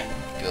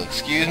 If you'll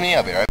excuse me,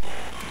 I'll be right back.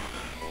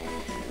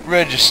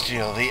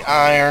 Registeel, the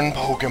iron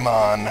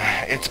Pokemon.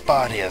 Its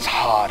body is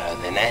harder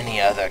than any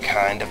other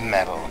kind of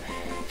metal.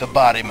 The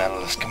body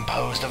metal is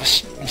composed of a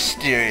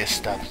mysterious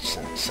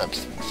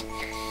substance.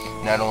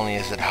 Not only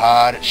is it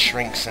hard, it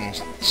shrinks and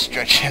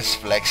stretches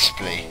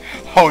flexibly.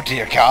 Oh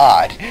dear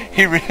God,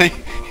 he really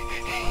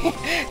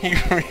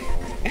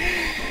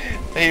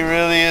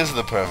is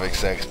the perfect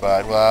sex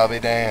bot. Well, I'll be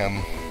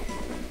damned.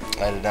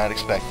 I did not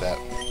expect that.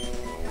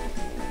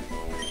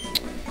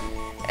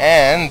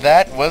 And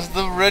that was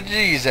the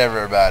Reggies,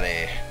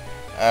 everybody.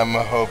 I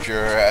hope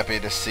you're happy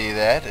to see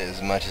that,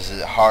 as much as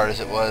hard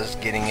as it was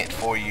getting it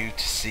for you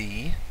to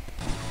see.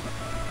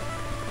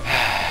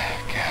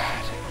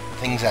 God,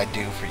 things I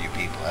do for you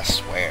people, I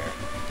swear.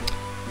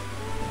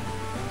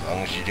 As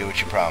long as you do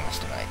what you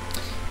promised tonight.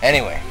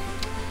 Anyway,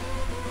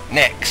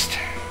 next,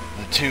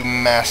 the two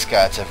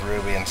mascots of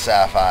Ruby and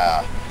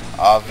Sapphire,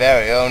 our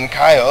very own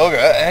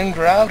Kyogre and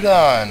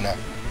Groudon.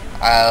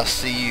 I'll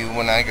see you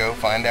when I go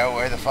find out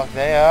where the fuck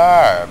they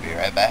are. I'll be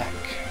right back.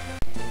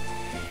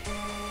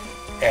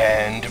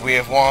 And we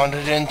have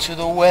wandered into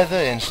the Weather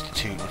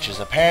Institute, which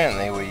is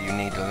apparently where you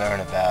need to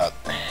learn about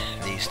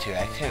these two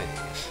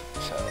activities.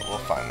 So we'll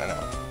find that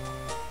out.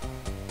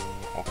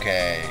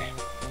 Okay.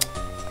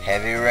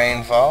 Heavy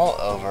rainfall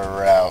over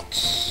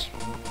Route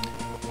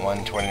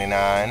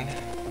 129.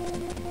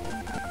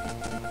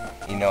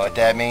 You know what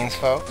that means,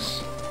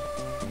 folks?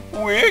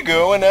 We're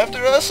going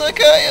after us a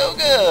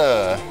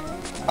Kyogre!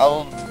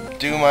 I'll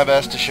do my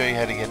best to show you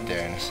how to get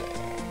there in a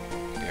second.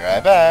 Be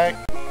right back.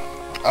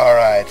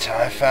 Alright,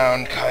 I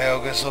found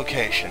Kyogre's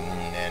location,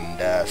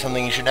 and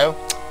something you should know.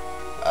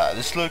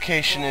 This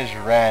location is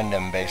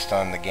random based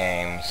on the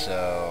game,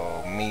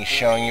 so me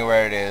showing you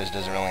where it is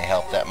doesn't really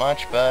help that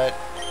much, but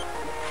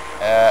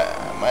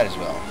might as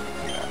well,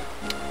 you know.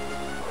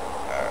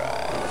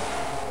 Alright.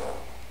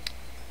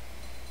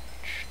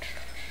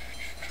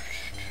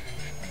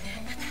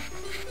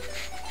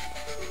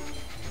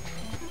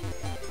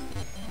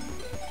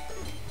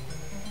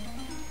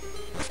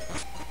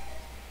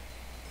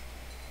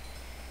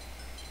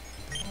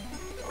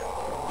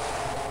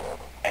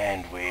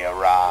 And we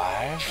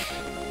arrive.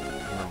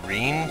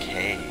 Marine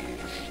Cave.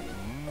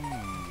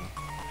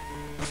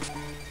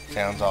 Ooh.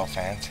 Sounds all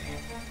fancy.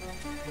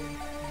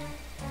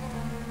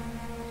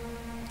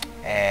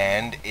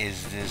 And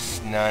is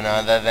this none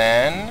other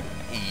than...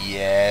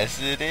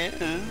 Yes, it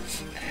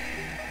is.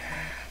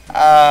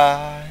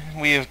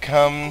 We have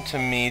come to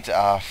meet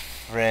our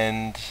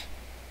friend,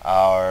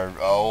 our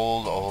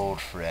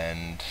old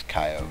friend,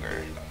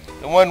 Kyogre.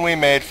 The one we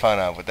made fun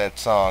of with that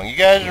song. You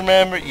guys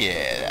remember?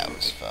 Yeah, that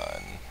was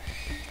fun.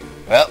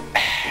 Well,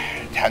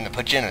 time to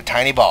put you in a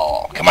tiny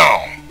ball. Come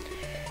on.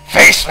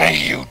 Face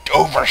me, you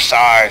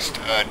oversized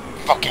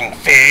fucking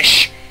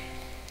fish.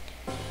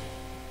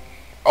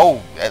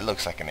 Oh, that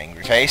looks like an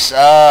angry face.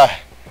 But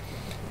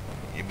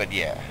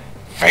yeah.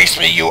 Face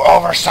me, you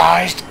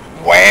oversized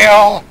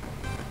whale.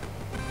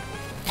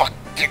 Fuck.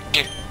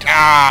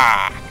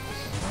 Ah.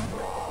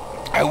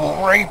 I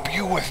will rape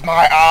you with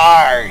my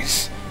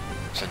eyes.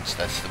 Since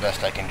that's the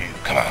best I can do.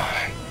 Come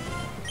on.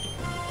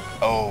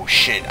 Oh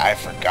shit, I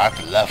forgot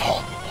the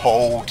level.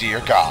 Oh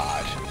dear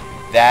God.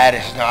 That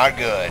is not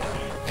good.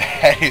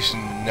 That is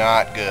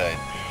not good.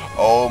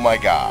 Oh my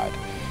God.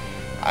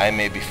 I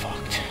may be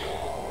fucked.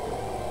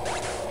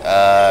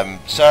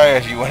 Sorry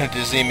if you wanted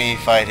to see me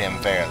fight him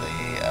fairly.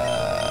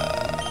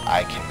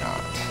 I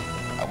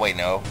cannot. Wait,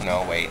 no,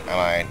 wait. Am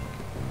I...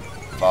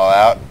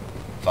 Fallout?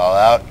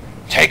 Fallout?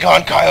 Take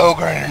on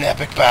Kyogre in an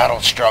epic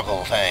battle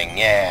struggle thing,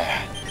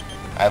 yeah.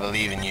 I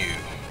believe in you.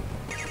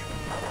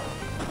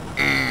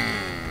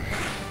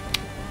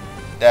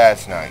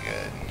 That's not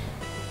good.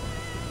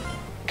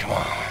 Come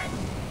on.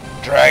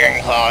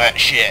 Dragon Claw that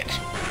shit.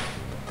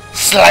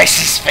 Slice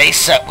his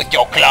face up with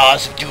your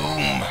claws of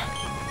doom.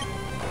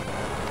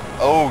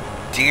 Oh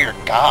dear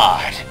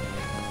God.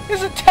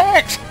 His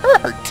attacks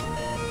hurt.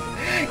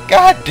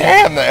 God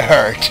damn, that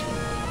hurt.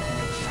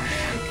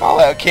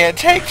 Fallout can't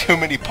take too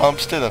many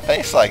pumps to the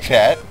face like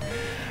that.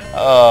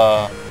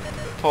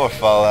 Poor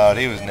Fallout.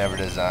 He was never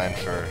designed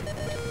for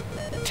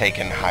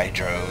taking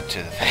Hydro to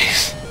the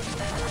face.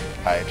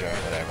 Hydro,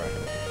 whatever.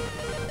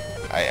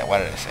 Why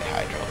did I say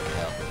Hydro? What the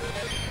hell?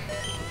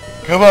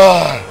 Come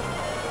on!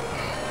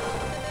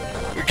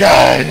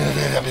 God!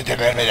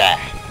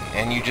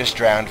 And you just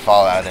drowned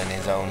Fallout in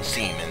his own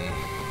semen.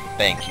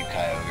 Thank you,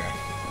 Kyogre.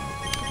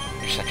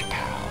 You're such a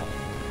pal.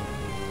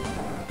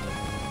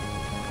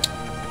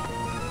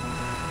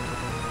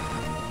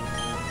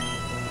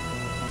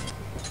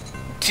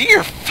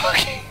 Dear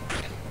fucking...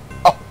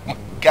 Oh my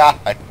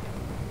God.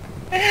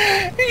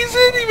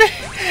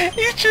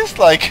 He's just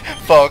like,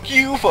 fuck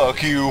you,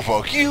 fuck you,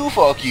 fuck you,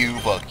 fuck you,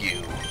 fuck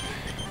you.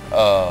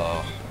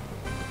 Oh.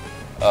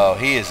 Oh,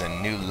 he is a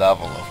new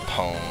level of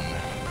pwn.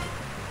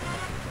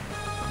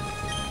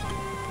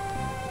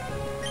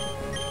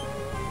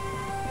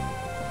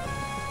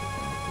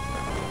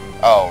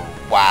 Oh,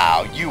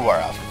 wow, you are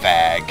a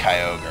fag,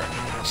 Kyogre.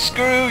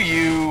 Screw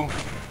you.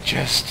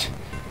 Just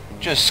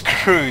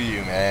screw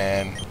you,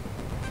 man.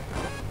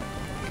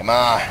 Come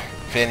on,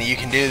 Finny, you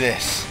can do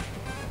this.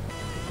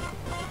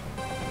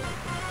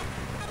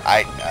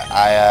 I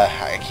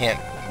can't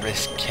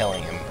risk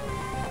killing him.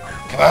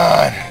 Come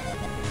on.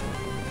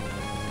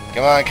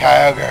 Come on,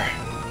 Kyogre.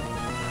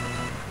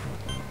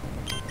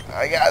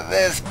 I got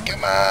this.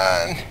 Come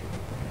on.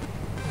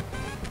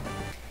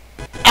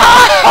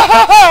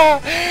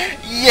 Ah!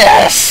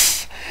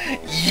 Yes!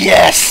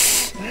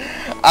 Yes!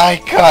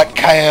 I caught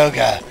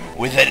Kyogre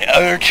with an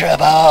Ultra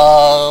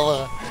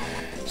Ball.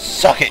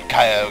 Suck it,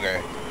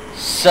 Kyogre.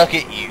 Suck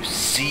it, you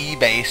sea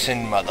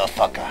basin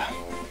motherfucker.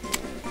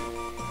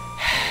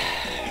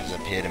 As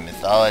appeared in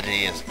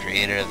mythology as the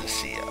creator of the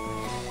sea.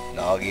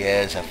 Long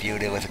years have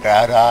feuded with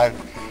Groudon.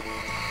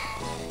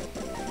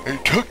 He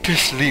took to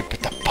sleep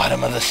at the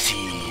bottom of the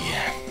sea.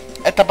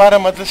 At the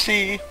bottom of the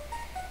sea.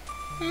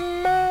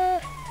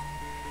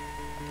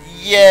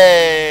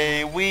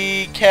 Yay!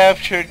 We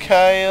captured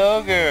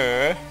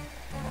Kyogre.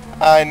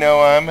 I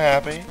know I'm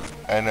happy.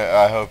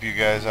 I hope you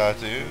guys are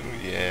too.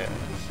 Yes.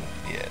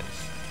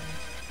 Yes.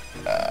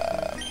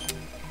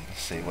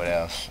 Let's see, what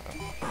else?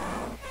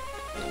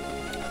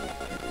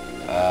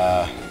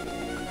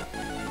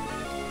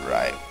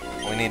 Right.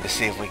 We need to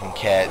see if we can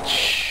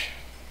catch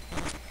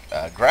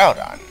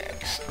Groudon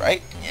next,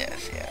 right?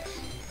 Yes, yes.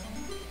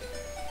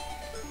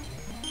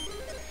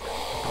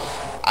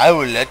 I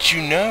will let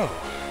you know.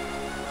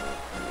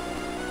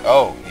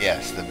 Oh,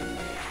 yes,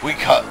 we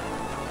cut.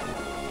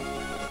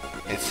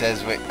 It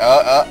says we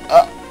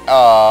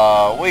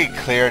we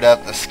cleared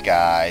up the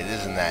skies.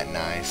 Isn't that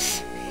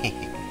nice?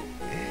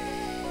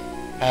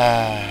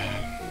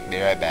 Be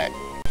right back.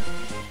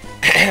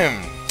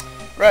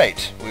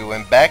 Right, we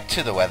went back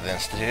to the Weather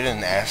Institute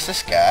and asked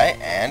this guy,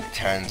 and it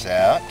turns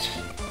out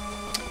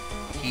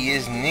he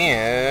is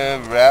near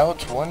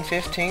Route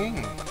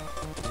 115. Now,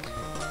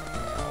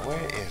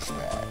 where is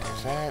that?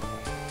 Is that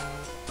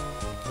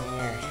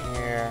near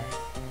here?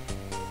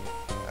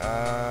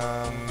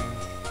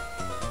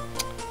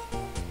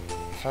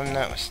 If I'm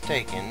not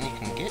mistaken, you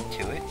can get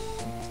to it.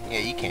 Yeah,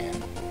 you can.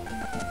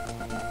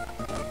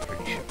 I'm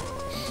pretty sure.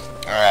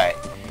 Alright,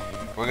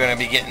 we're gonna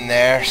be getting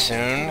there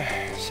soon.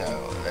 So,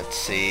 let's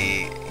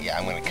see. Yeah,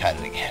 I'm gonna cut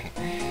it again.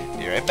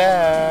 Be right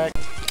back.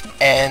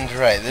 And,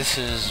 right, this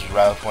is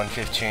Route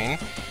 115.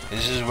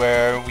 This is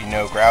where we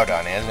know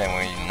Groudon is, and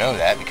we know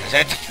that because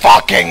it's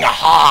fucking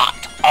hot!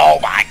 Oh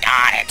my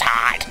god, it's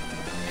hot!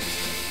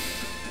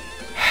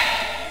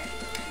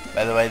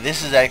 By the way,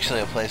 this is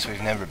actually a place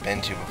we've never been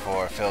to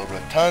before, filled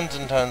with tons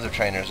and tons of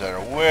trainers that are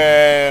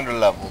way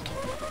underleveled.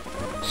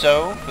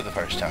 So, for the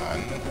first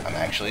time, I'm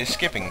actually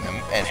skipping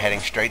them and heading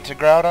straight to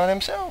Groudon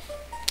himself.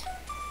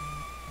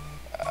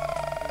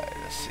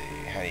 Let's see,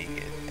 how do you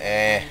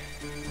get...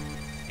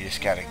 you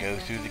just gotta go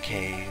through the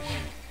cave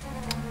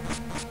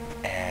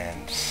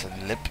and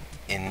slip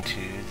into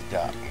the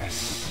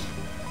darkness.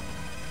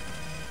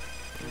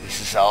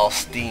 This is all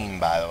steam,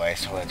 by the way,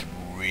 so it's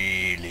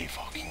really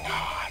fucking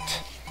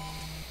hot.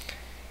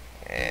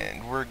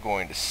 And we're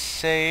going to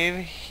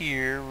save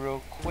here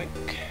real quick.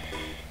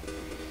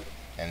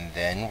 And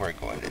then we're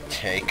going to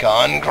take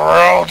on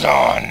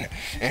Groudon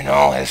in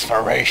all his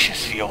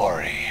voracious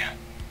fury.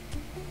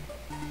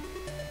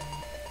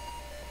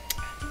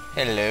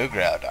 Hello,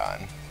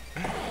 Groudon.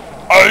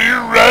 Are you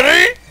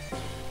ready?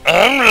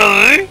 I'm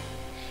ready.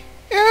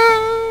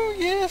 Oh,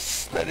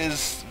 yes, that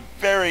is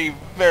very,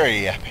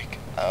 very epic.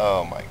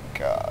 Oh my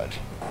god.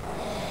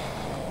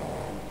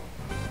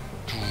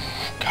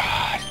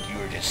 God,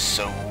 you are just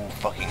so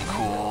fucking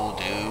cool,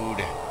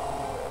 dude.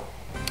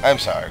 I'm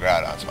sorry,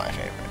 Groudon's my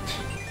favorite.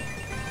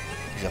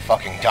 He's a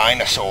fucking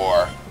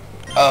dinosaur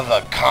of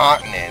a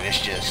continent. It's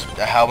just,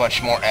 how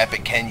much more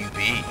epic can you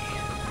be?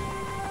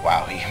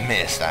 Wow, he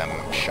missed. I'm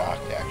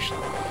shocked,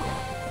 actually.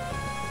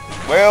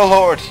 Whale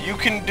Lord, you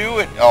can do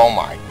it! Oh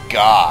my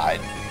god.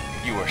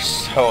 You are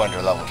so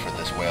underleveled for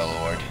this Whale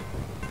Lord.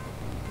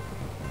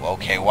 Well,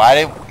 okay, why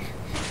did...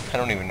 I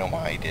don't even know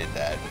why he did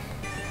that.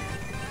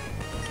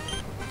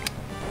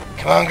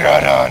 Come on,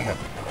 Groudon!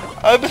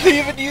 I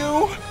believe in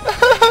you!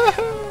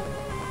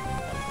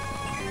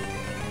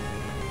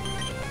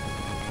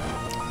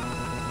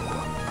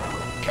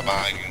 Come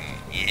on,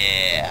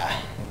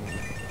 yeah.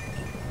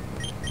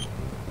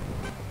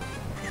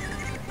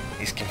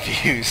 He's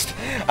confused.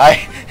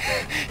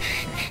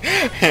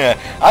 Yeah,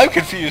 I'm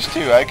confused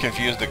too. I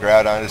confused the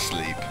Groudon to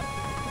sleep.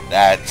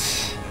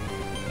 That's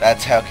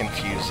how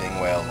confusing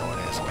Whale Lord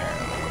is,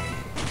 apparently.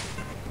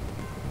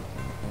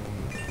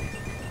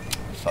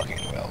 Fucking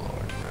Whale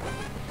Lord.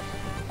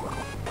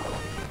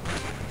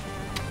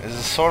 This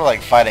is sort of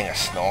like fighting a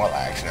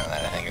Snorlax now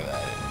that I think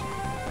about it.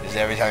 Because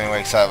every time he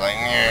wakes up, like,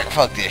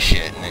 fuck this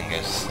shit, and then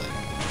goes to sleep.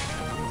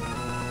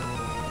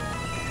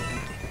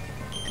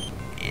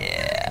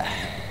 Yeah.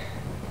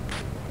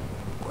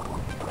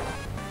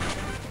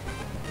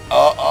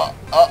 Oh,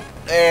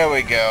 there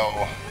we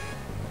go.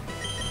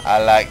 I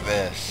like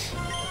this.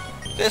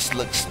 This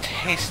looks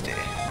tasty.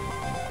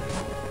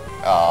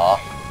 Aw.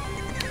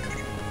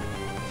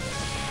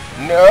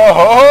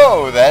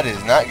 No, that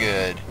is not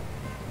good.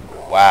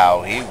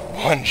 Wow, he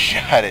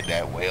one-shotted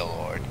that Whale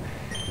Lord.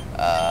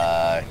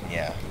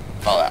 Yeah.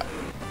 Fall out.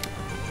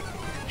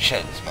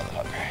 Show this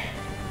motherfucker.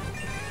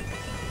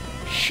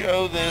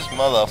 Show this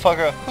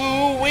motherfucker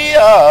who we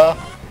are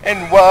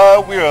and why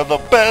we are the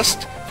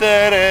best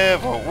that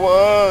ever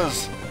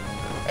was.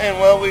 And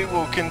why we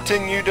will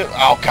continue to...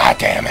 Oh, god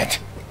damn it.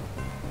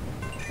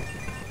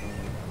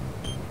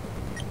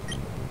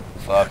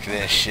 Fuck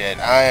this shit.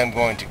 I am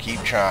going to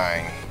keep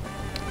trying.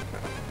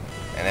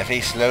 And if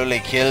he slowly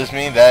kills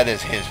me, that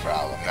is his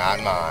problem, not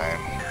mine.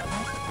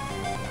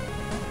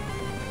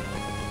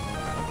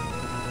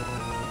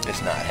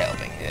 It's not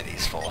helping that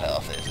he's full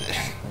health, is it?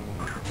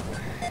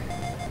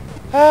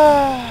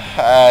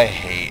 I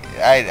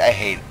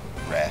hate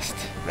rest.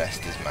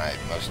 Rest is my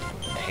most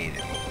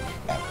hated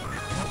ever.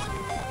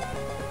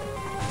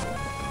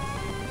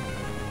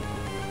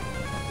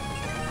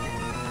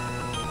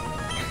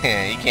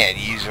 He can't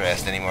use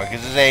rest anymore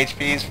because his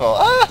HP is full.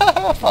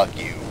 Ah, fuck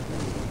you.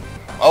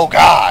 Oh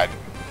god!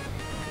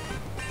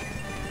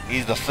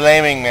 He's the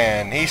Flaming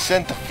Man. He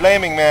sent the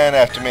Flaming Man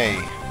after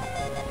me.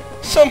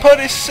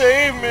 Somebody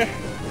save me!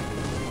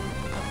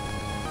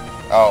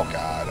 Oh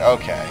god,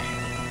 okay.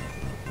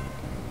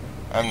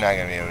 I'm not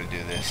gonna be able to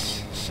do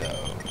this,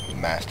 so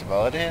Master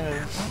Ball it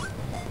is.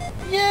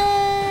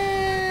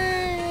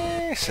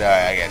 Yay!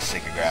 Sorry, I got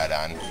sick of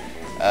Groudon.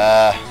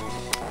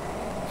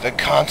 The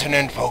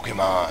continent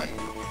Pokemon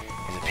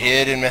has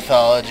appeared in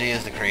mythology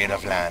as the creator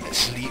of land. It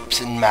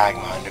sleeps in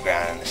magma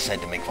underground and is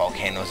said to make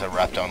volcanoes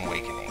erupt on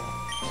awakening.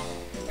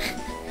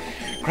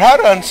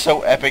 Groudon's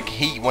so epic,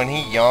 when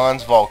he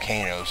yawns,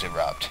 volcanoes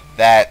erupt.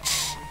 That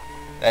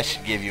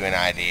should give you an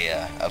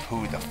idea of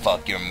who the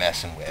fuck you're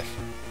messing with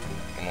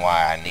and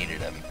why I needed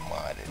him.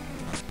 Well, I didn't.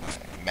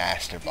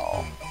 Master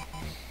Ball.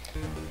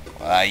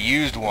 Well, I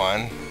used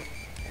one.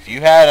 If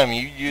you had him,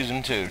 you'd use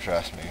him too,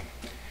 trust me.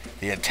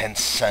 The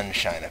intense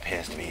sunshine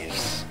appears to be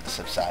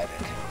subsided.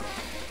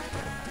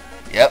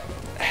 Yep.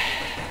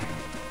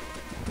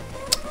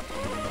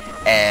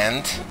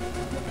 And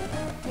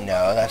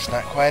no, that's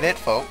not quite it,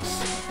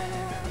 folks.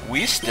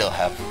 We still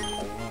have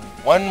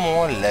one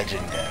more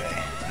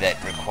legendary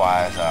that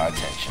requires our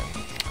attention.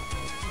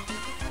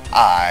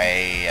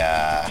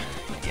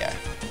 Yeah.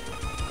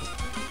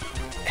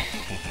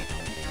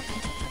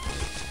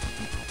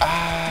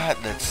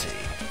 Let's see.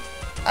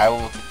 I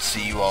will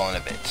see you all in a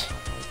bit.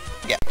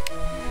 Yeah.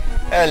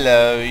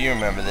 Hello, you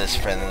remember this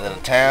friendly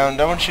little town,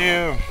 don't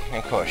you?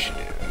 Of course you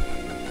do.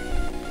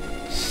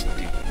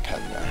 Stupid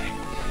Pugmire.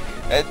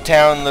 That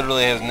town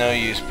literally has no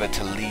use but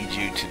to lead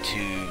you to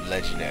 2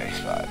 legendary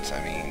spots.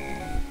 I mean,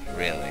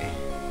 really.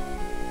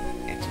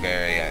 It's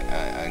very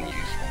unusual.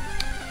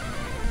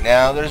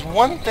 Now, there's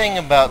one thing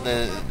about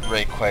the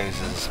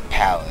Rayquaza's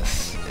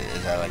palace,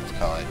 as I like to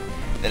call it,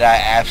 that I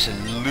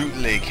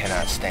absolutely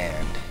cannot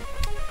stand.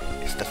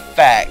 It's the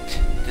fact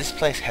this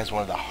place has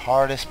one of the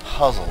hardest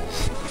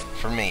puzzles,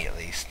 for me at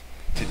least,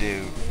 to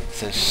do.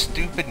 It's those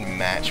stupid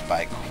match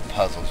bike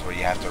puzzles where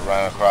you have to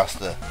run across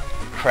the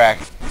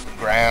cracked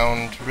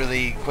ground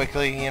really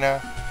quickly, you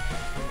know?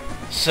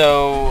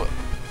 So,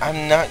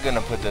 I'm not going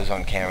to put those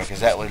on camera because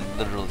that would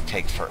literally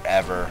take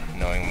forever,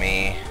 knowing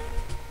me.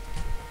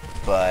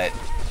 But,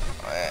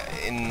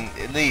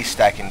 at least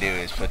I can do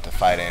is put the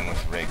fight in with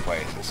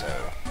Rayquaza,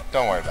 so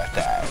don't worry about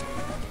that.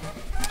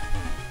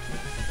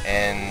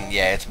 And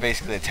yeah, it's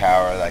basically a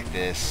tower like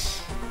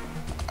this.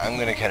 I'm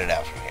gonna cut it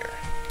out from here.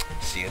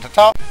 See you at the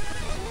top.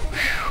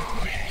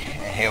 Whew.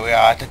 And here we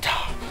are at the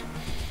top.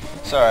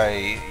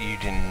 Sorry you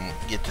didn't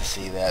get to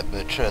see that,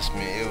 but trust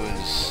me, it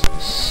was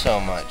so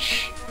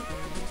much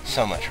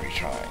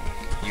retrying.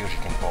 You would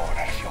have been bored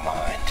out of your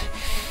mind.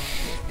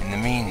 In the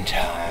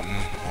meantime,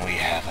 we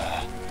have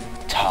a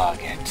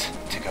target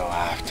to go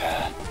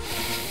after.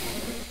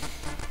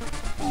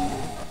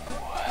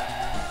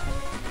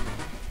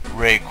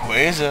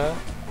 Rayquaza,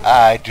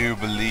 I do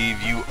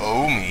believe you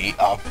owe me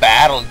a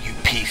battle, you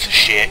piece of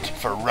shit,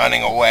 for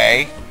running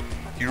away.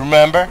 You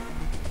remember?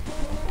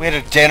 We had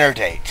a dinner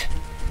date.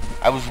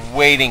 I was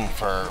waiting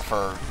for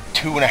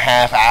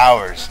 2.5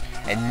 hours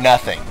and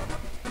nothing.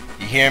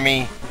 You hear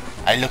me?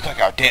 I look like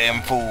a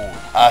damn fool.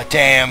 A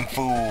damn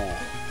fool.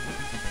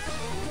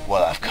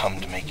 Well, I've come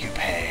to make you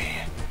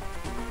pay.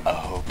 I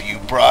hope you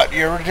brought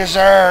your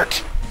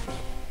dessert.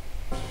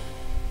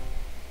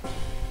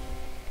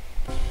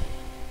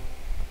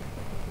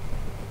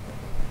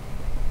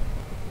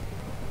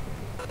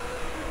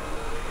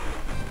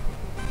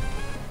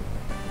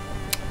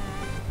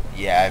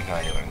 Yeah, I have no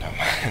idea what I'm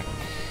talking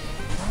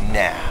about.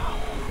 Now.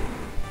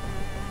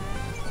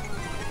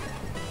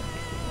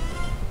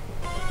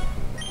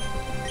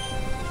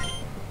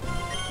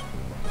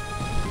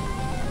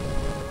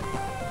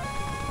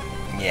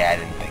 Yeah, I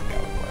didn't think that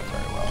would work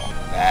very well.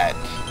 That...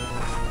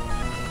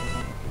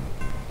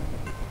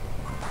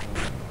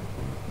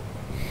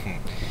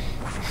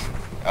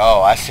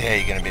 Oh, I see how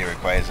you're gonna be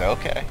Rayquaza.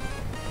 Okay.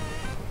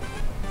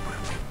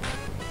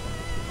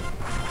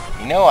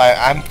 You know,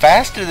 I'm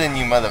faster than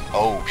you, mother...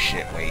 Oh,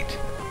 shit, wait.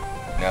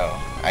 No,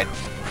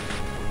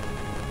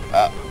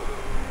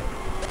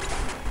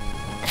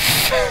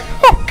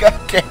 Oh, god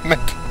damn it.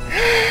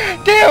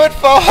 Damn it,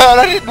 Fallout,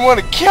 I didn't want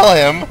to kill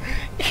him.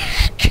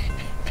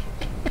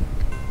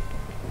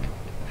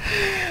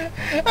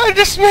 I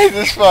just made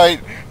this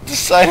fight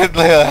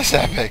decidedly less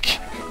epic.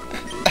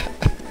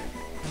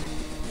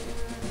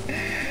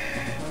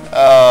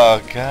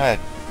 Oh, god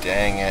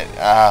dang it.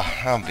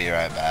 I'll be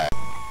right back.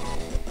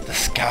 The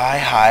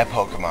sky-high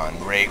Pokemon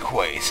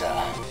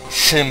Rayquaza,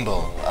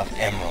 symbol of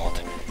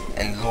Emerald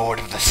and Lord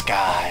of the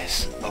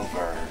Skies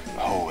over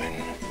Hoenn.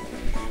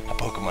 A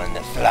Pokemon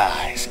that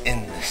flies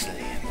endlessly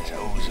in this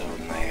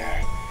ozone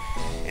layer.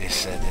 It is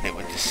said that it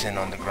would descend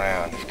on the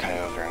ground if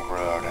Kyogre and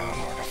Groudon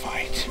were to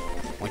fight.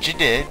 Which it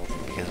did,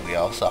 because we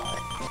all saw it.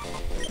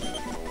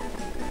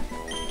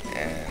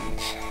 And...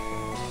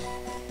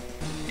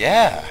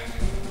 yeah.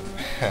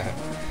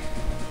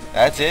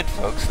 That's it,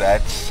 folks.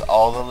 That's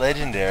all the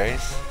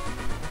legendaries.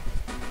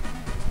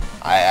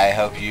 I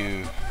hope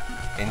you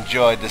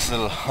enjoyed this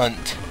little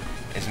hunt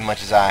as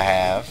much as I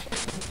have,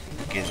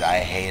 because I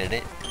hated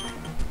it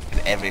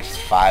with every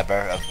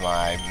fiber of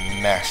my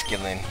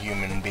masculine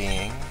human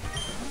being.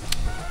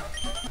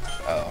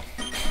 Oh,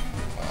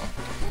 well,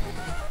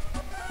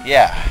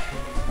 yeah.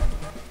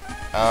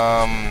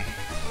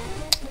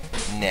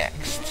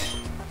 Next,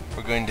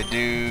 we're going to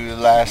do the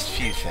last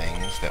few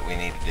things that we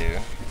need to do,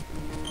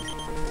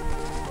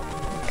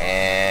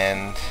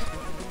 and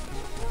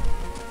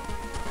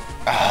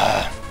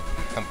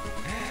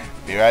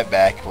be right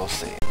back, we'll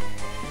see.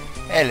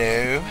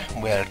 Hello,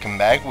 welcome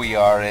back. We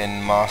are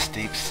in Moss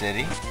Deep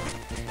City,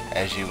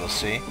 as you will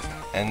see.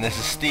 And this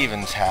is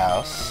Steven's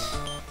house,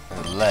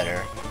 a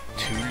letter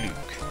to Luke.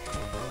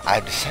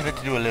 I've decided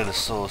to do a little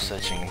soul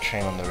searching and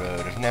train on the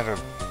road.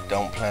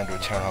 Don't plan to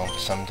return home for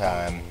some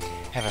time.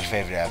 Have a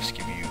favor to ask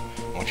of you.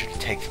 I want you to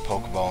take the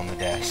Pokeball on the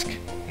desk.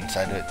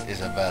 Inside it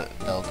is a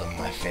Beldum,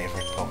 my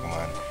favorite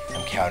Pokemon.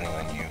 I'm counting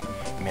on you.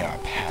 May our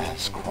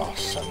paths cross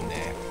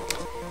someday.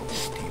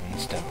 Steven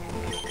Stone.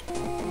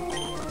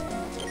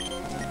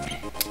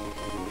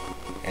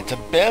 It's a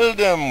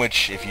Beldum,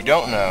 which, if you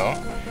don't know,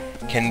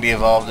 can be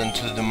evolved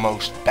into the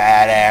most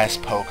badass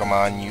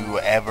Pokemon you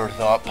ever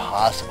thought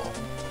possible.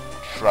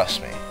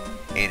 Trust me,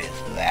 it is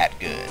that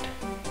good.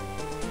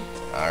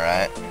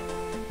 Alright,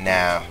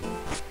 now,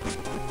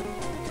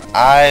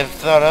 I've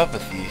thought up a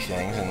few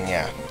things, and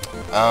yeah,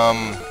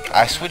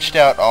 I switched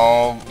out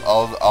all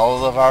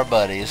of our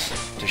buddies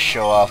to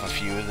show off a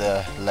few of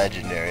the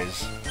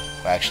legendaries.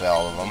 Well, actually,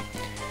 all of them.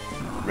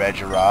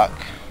 Regirock,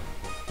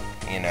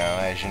 you know,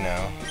 as you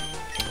know.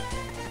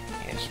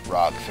 He has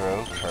Rock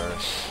Throw,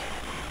 Curse.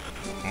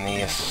 And he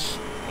has,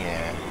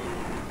 yeah.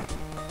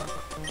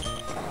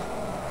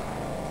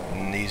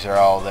 And these are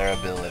all their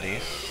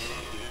abilities.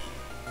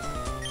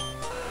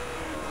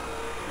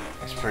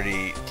 It's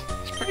pretty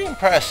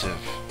impressive.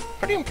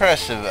 Pretty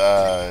impressive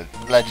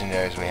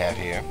legendaries we have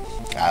here.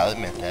 I'll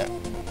admit that.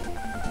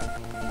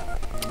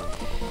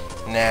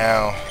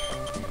 Now,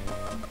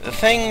 the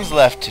things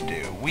left to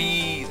do.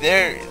 You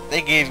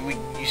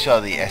saw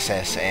the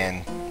SS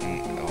and,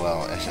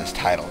 well, SS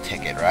title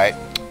ticket, right?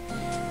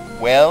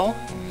 Well,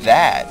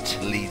 that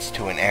leads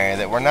to an area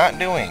that we're not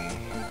doing.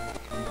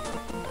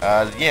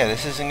 Yeah,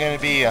 this isn't going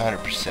to be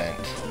 100%,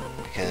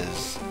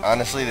 because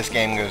honestly this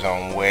game goes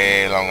on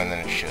way longer than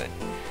it should.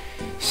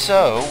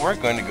 So we're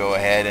going to go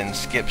ahead and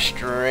skip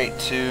straight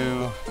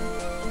to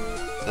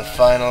the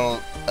final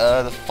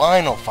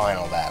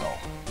battle.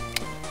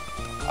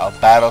 A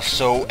battle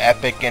so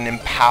epic and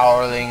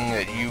empowering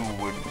that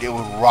it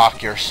would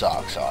rock your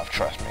socks off,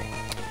 trust me.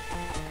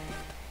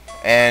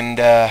 And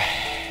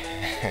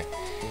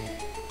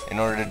in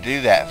order to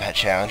do that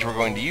challenge, we're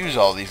going to use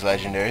all these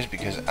legendaries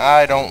because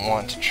I don't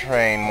want to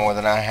train more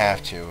than I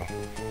have to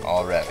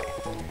already.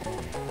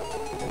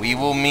 We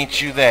will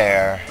meet you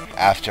there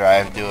after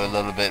I do a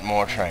little bit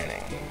more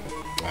training.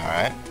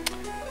 Alright?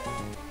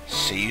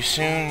 See you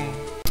soon.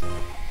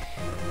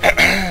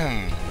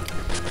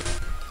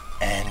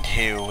 And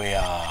here we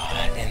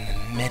are in the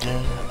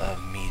middle of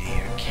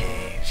Meteor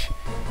Cave.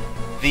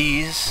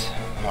 These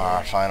are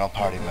our final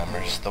party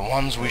members, the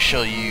ones we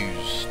shall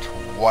use to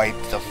wipe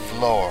the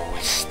floor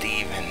with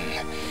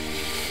Steven.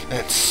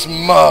 That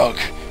smug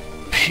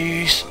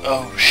piece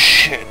of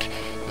shit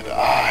that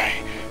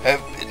I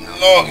have been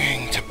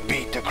longing to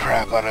beat the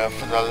crap out of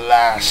for the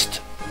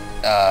last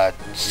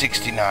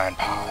 69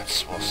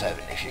 pods. Well,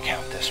 7 if you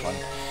count this one.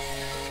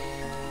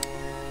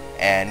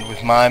 And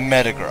with my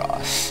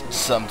Metagross,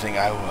 something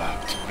I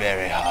worked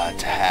very hard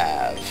to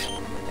have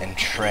and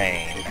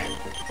train,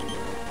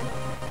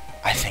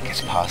 I think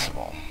it's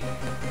possible.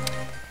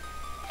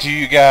 Do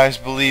you guys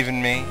believe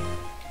in me?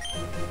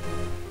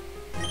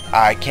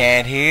 I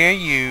can't hear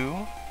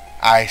you.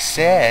 I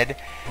said,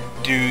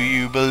 do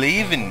you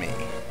believe in me?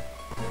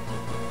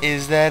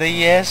 Is that a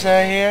yes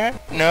I hear?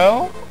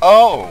 No?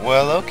 Oh,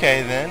 well,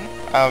 okay then.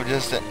 I'll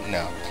just...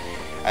 no.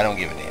 I don't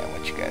give a damn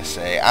what you guys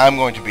say. I'm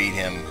going to beat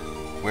him.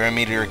 We're in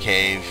Meteor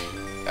Cave.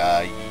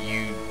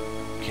 You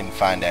can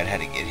find out how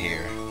to get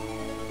here.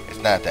 It's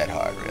not that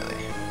hard, really.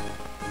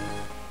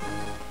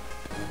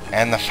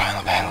 And the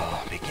final battle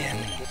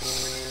begins.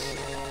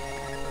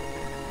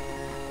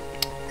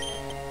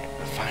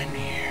 Find me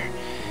here.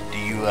 Do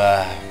you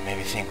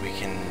maybe think we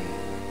can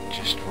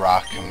just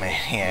rock a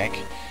maniac?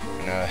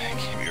 No, that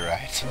can't be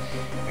right.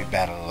 We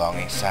battle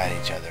alongside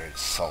each other at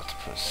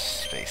Saltpus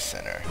Space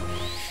Center.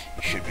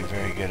 You should be a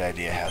very good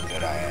idea how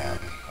good I am.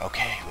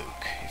 Okay,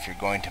 Luke, if you're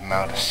going to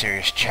mount a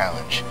serious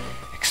challenge,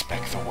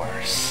 expect the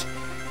worst.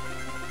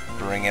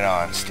 Bring it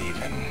on,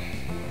 Steven.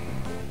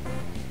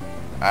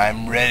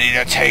 I'm ready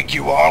to take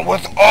you on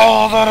with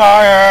all that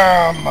I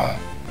am!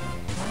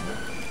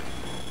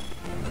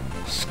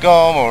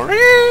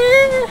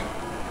 Skarmory!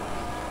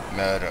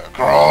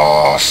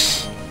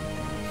 Metagross!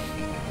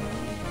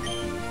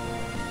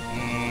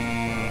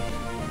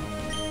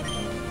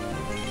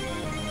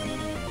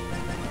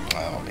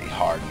 I'll be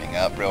hardening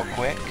up real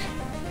quick.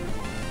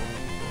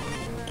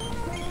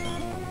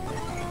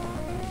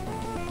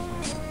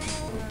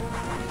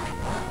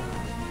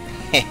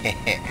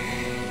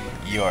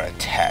 Your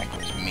attack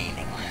was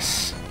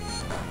meaningless.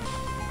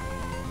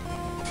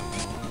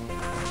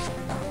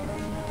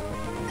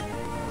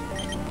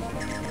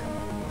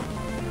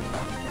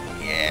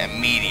 Yeah,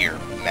 Meteor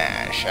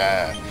Mash.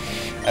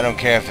 I don't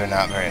care if they're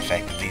not very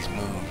effective, these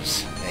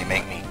moves. They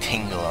make me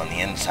tingle on the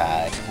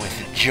inside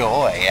with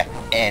joy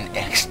and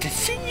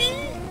ecstasy.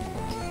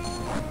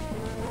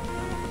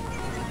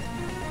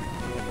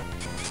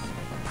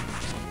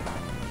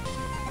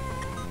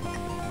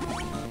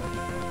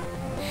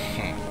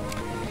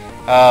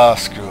 Oh,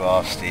 screw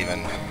off,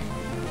 Steven.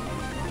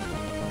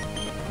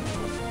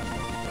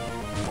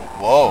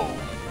 Whoa.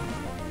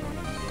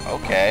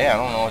 Okay, I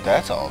don't know what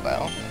that's all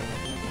about.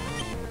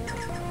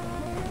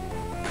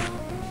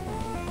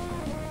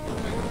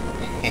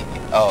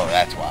 Oh,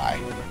 that's why.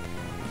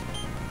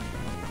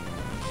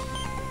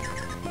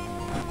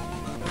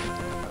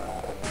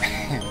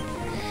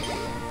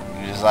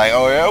 You're just like,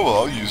 oh yeah, well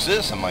I'll use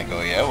this. I'm like,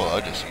 oh yeah, well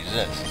I'll just use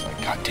this. It's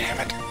like, god damn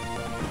it.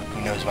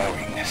 He knows my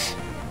weakness.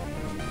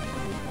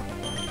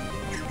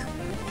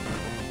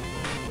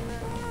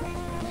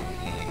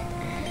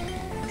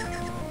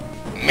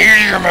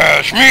 Meteor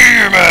Mash!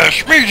 Meteor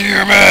Mash!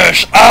 Meteor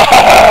Mash!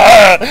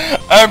 Ah!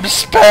 I'm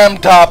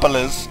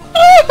Spamtopolis!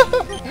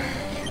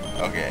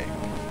 Okay.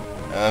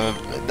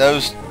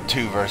 Those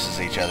two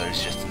versus each other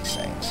is just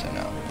insane, so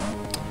no.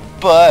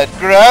 But,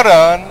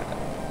 Groudon,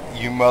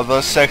 you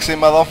mother sexy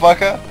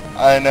motherfucker,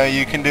 I know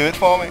you can do it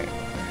for me.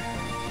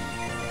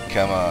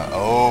 Come on.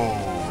 Oh.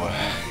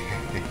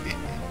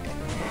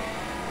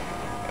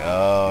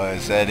 Oh,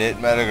 is that it,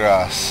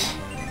 Metagross?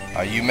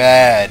 Are you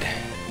mad?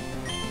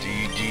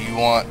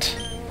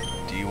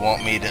 Do you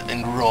want me to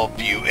enrope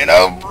you in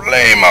a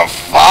flame of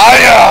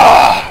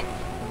fire?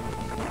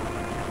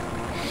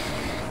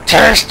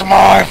 Taste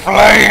my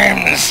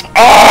flames!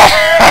 Ah!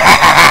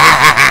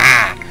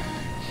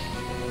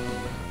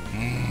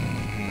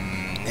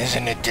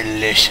 Isn't it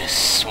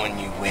delicious when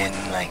you win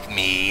like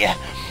me?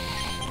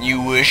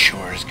 You wish you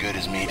were as good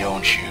as me,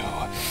 don't you?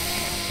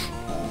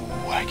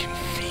 Ooh, I can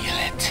feel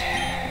it.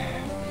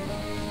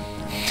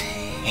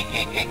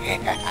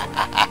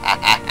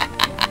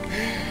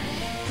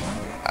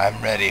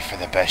 I'm ready for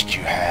the best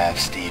you have,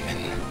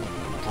 Steven.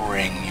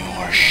 Bring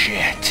your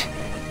shit.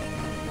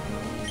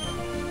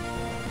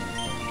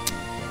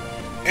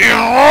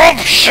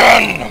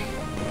 Eruption!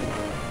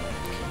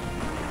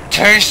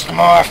 Taste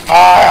my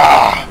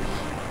fire!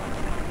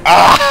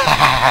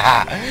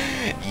 Ah!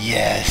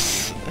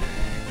 Yes.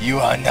 You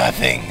are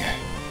nothing.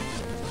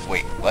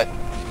 Wait, what?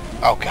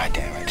 Oh, god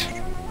damn it.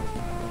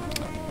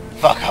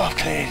 Fuck off,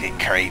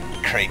 Cray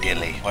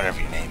Diddley,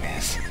 whatever your name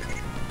is.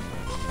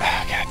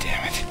 Ah, god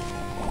damn it.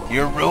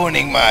 You're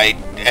ruining my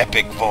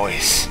epic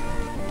voice.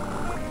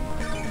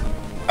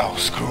 Oh,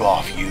 screw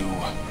off, you.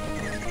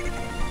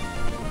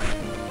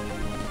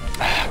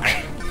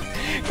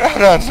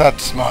 Groudon's not the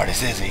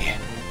smartest, is he?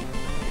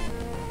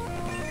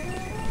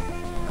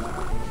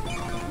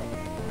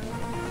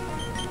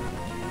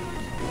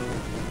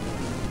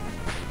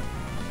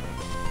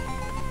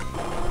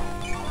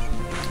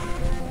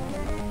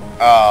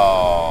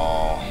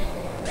 Oh.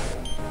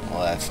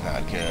 Well, that's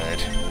not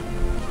good.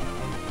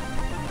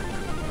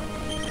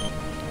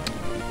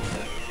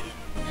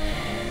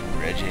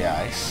 Reggie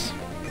Ice.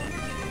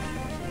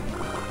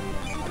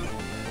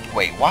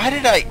 Wait, why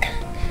did I...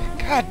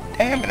 God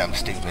damn it, I'm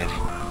stupid.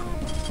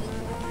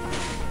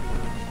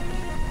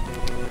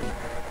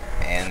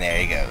 And there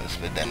he goes,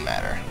 but it doesn't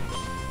matter.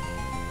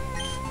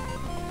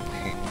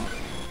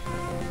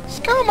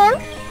 Scummer!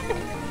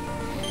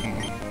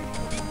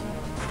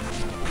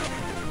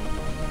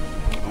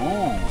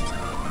 Ooh,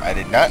 I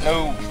did not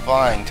know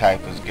flying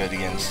type was good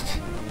against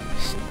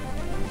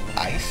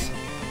ice.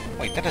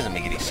 Wait, that doesn't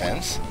make any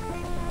sense.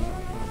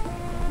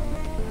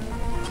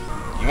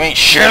 You ain't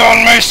shit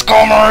on me,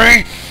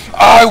 Scummery!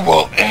 I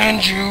will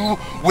end you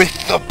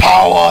with the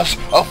powers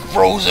of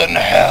frozen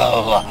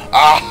hell!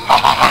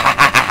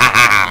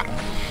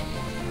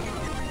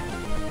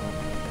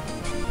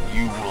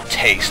 You will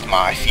taste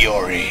my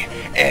fury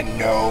and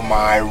know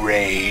my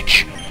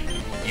rage.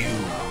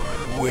 You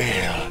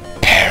will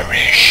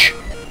perish.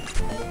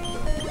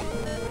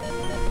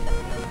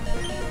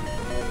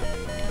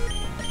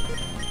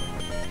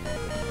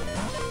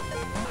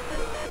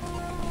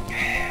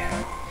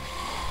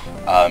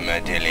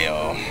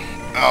 Armadillo.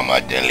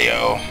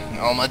 Armadillo.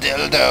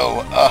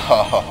 Armadillo.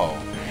 Oh,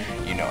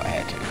 you know I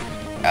had to.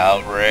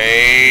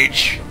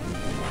 Outrage.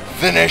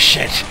 Finish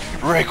it.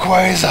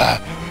 Rayquaza.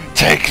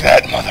 Take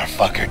that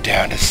motherfucker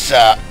down to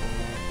sup.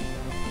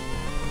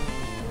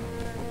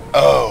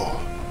 Oh.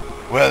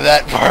 Well,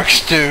 that works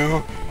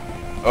too.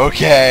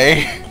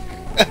 Okay.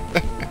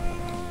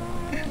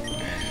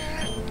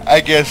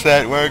 I guess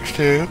that works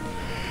too.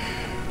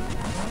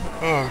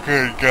 Oh,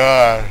 good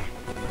God.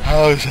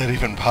 How is that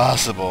even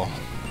possible?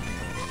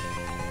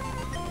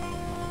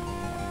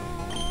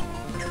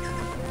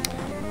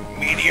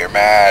 Meteor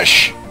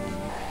Mash!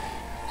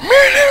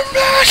 Meteor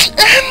Mash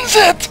ends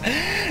it!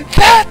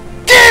 That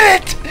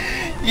did it!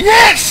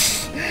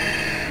 Yes!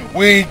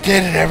 We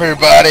did it,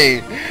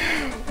 everybody!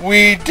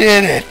 We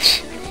did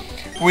it!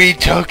 We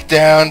took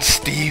down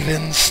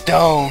Steven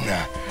Stone.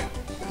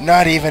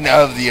 Not even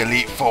of the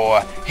Elite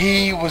Four.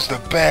 He was the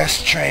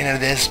best trainer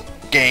this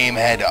game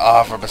had to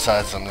offer,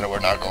 besides something that we're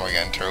not going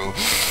into.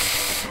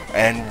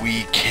 And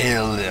we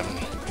killed him.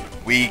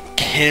 We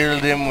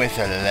killed him with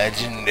a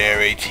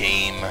legendary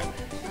team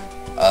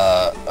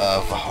of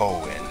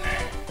Hoenn.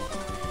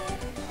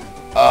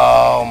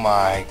 Oh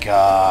my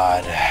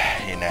God.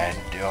 You had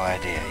no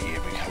idea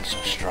you'd become so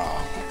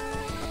strong.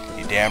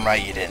 You damn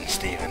right you didn't,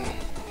 Steven.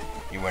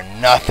 You were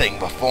nothing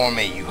before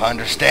me, you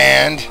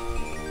understand?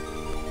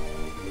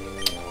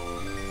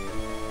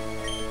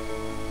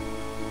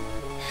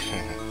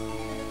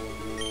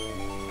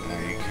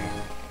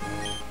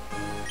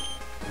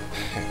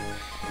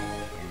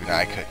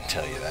 I couldn't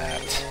tell you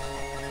that.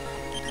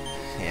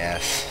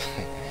 Yes.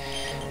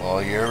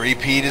 Well, your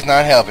repeat is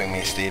not helping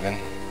me, Steven.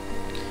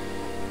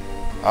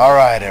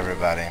 Alright,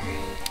 everybody.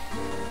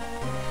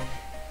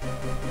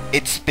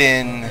 It's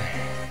been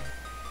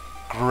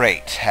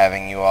great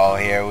having you all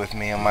here with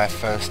me on my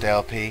first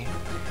LP.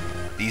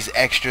 These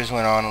extras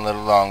went on a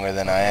little longer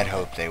than I had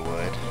hoped they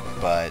would,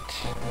 but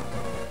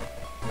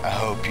I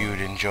hope you'd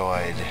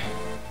enjoyed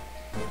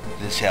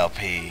this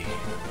LP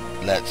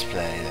Let's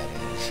Play, that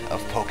is,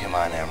 of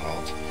Pokemon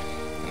Emerald,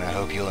 and I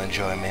hope you'll I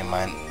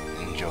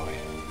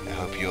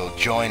hope you'll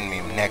join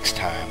me next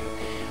time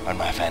on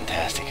my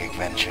fantastic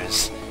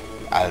adventures.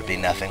 I'll be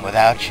nothing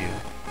without you,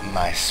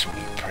 my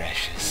sweet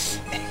precious.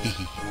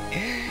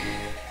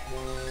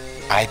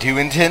 I do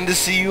intend to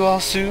see you all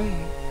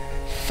soon.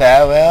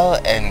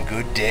 Farewell and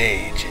good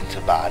day,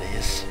 gentle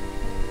bodies.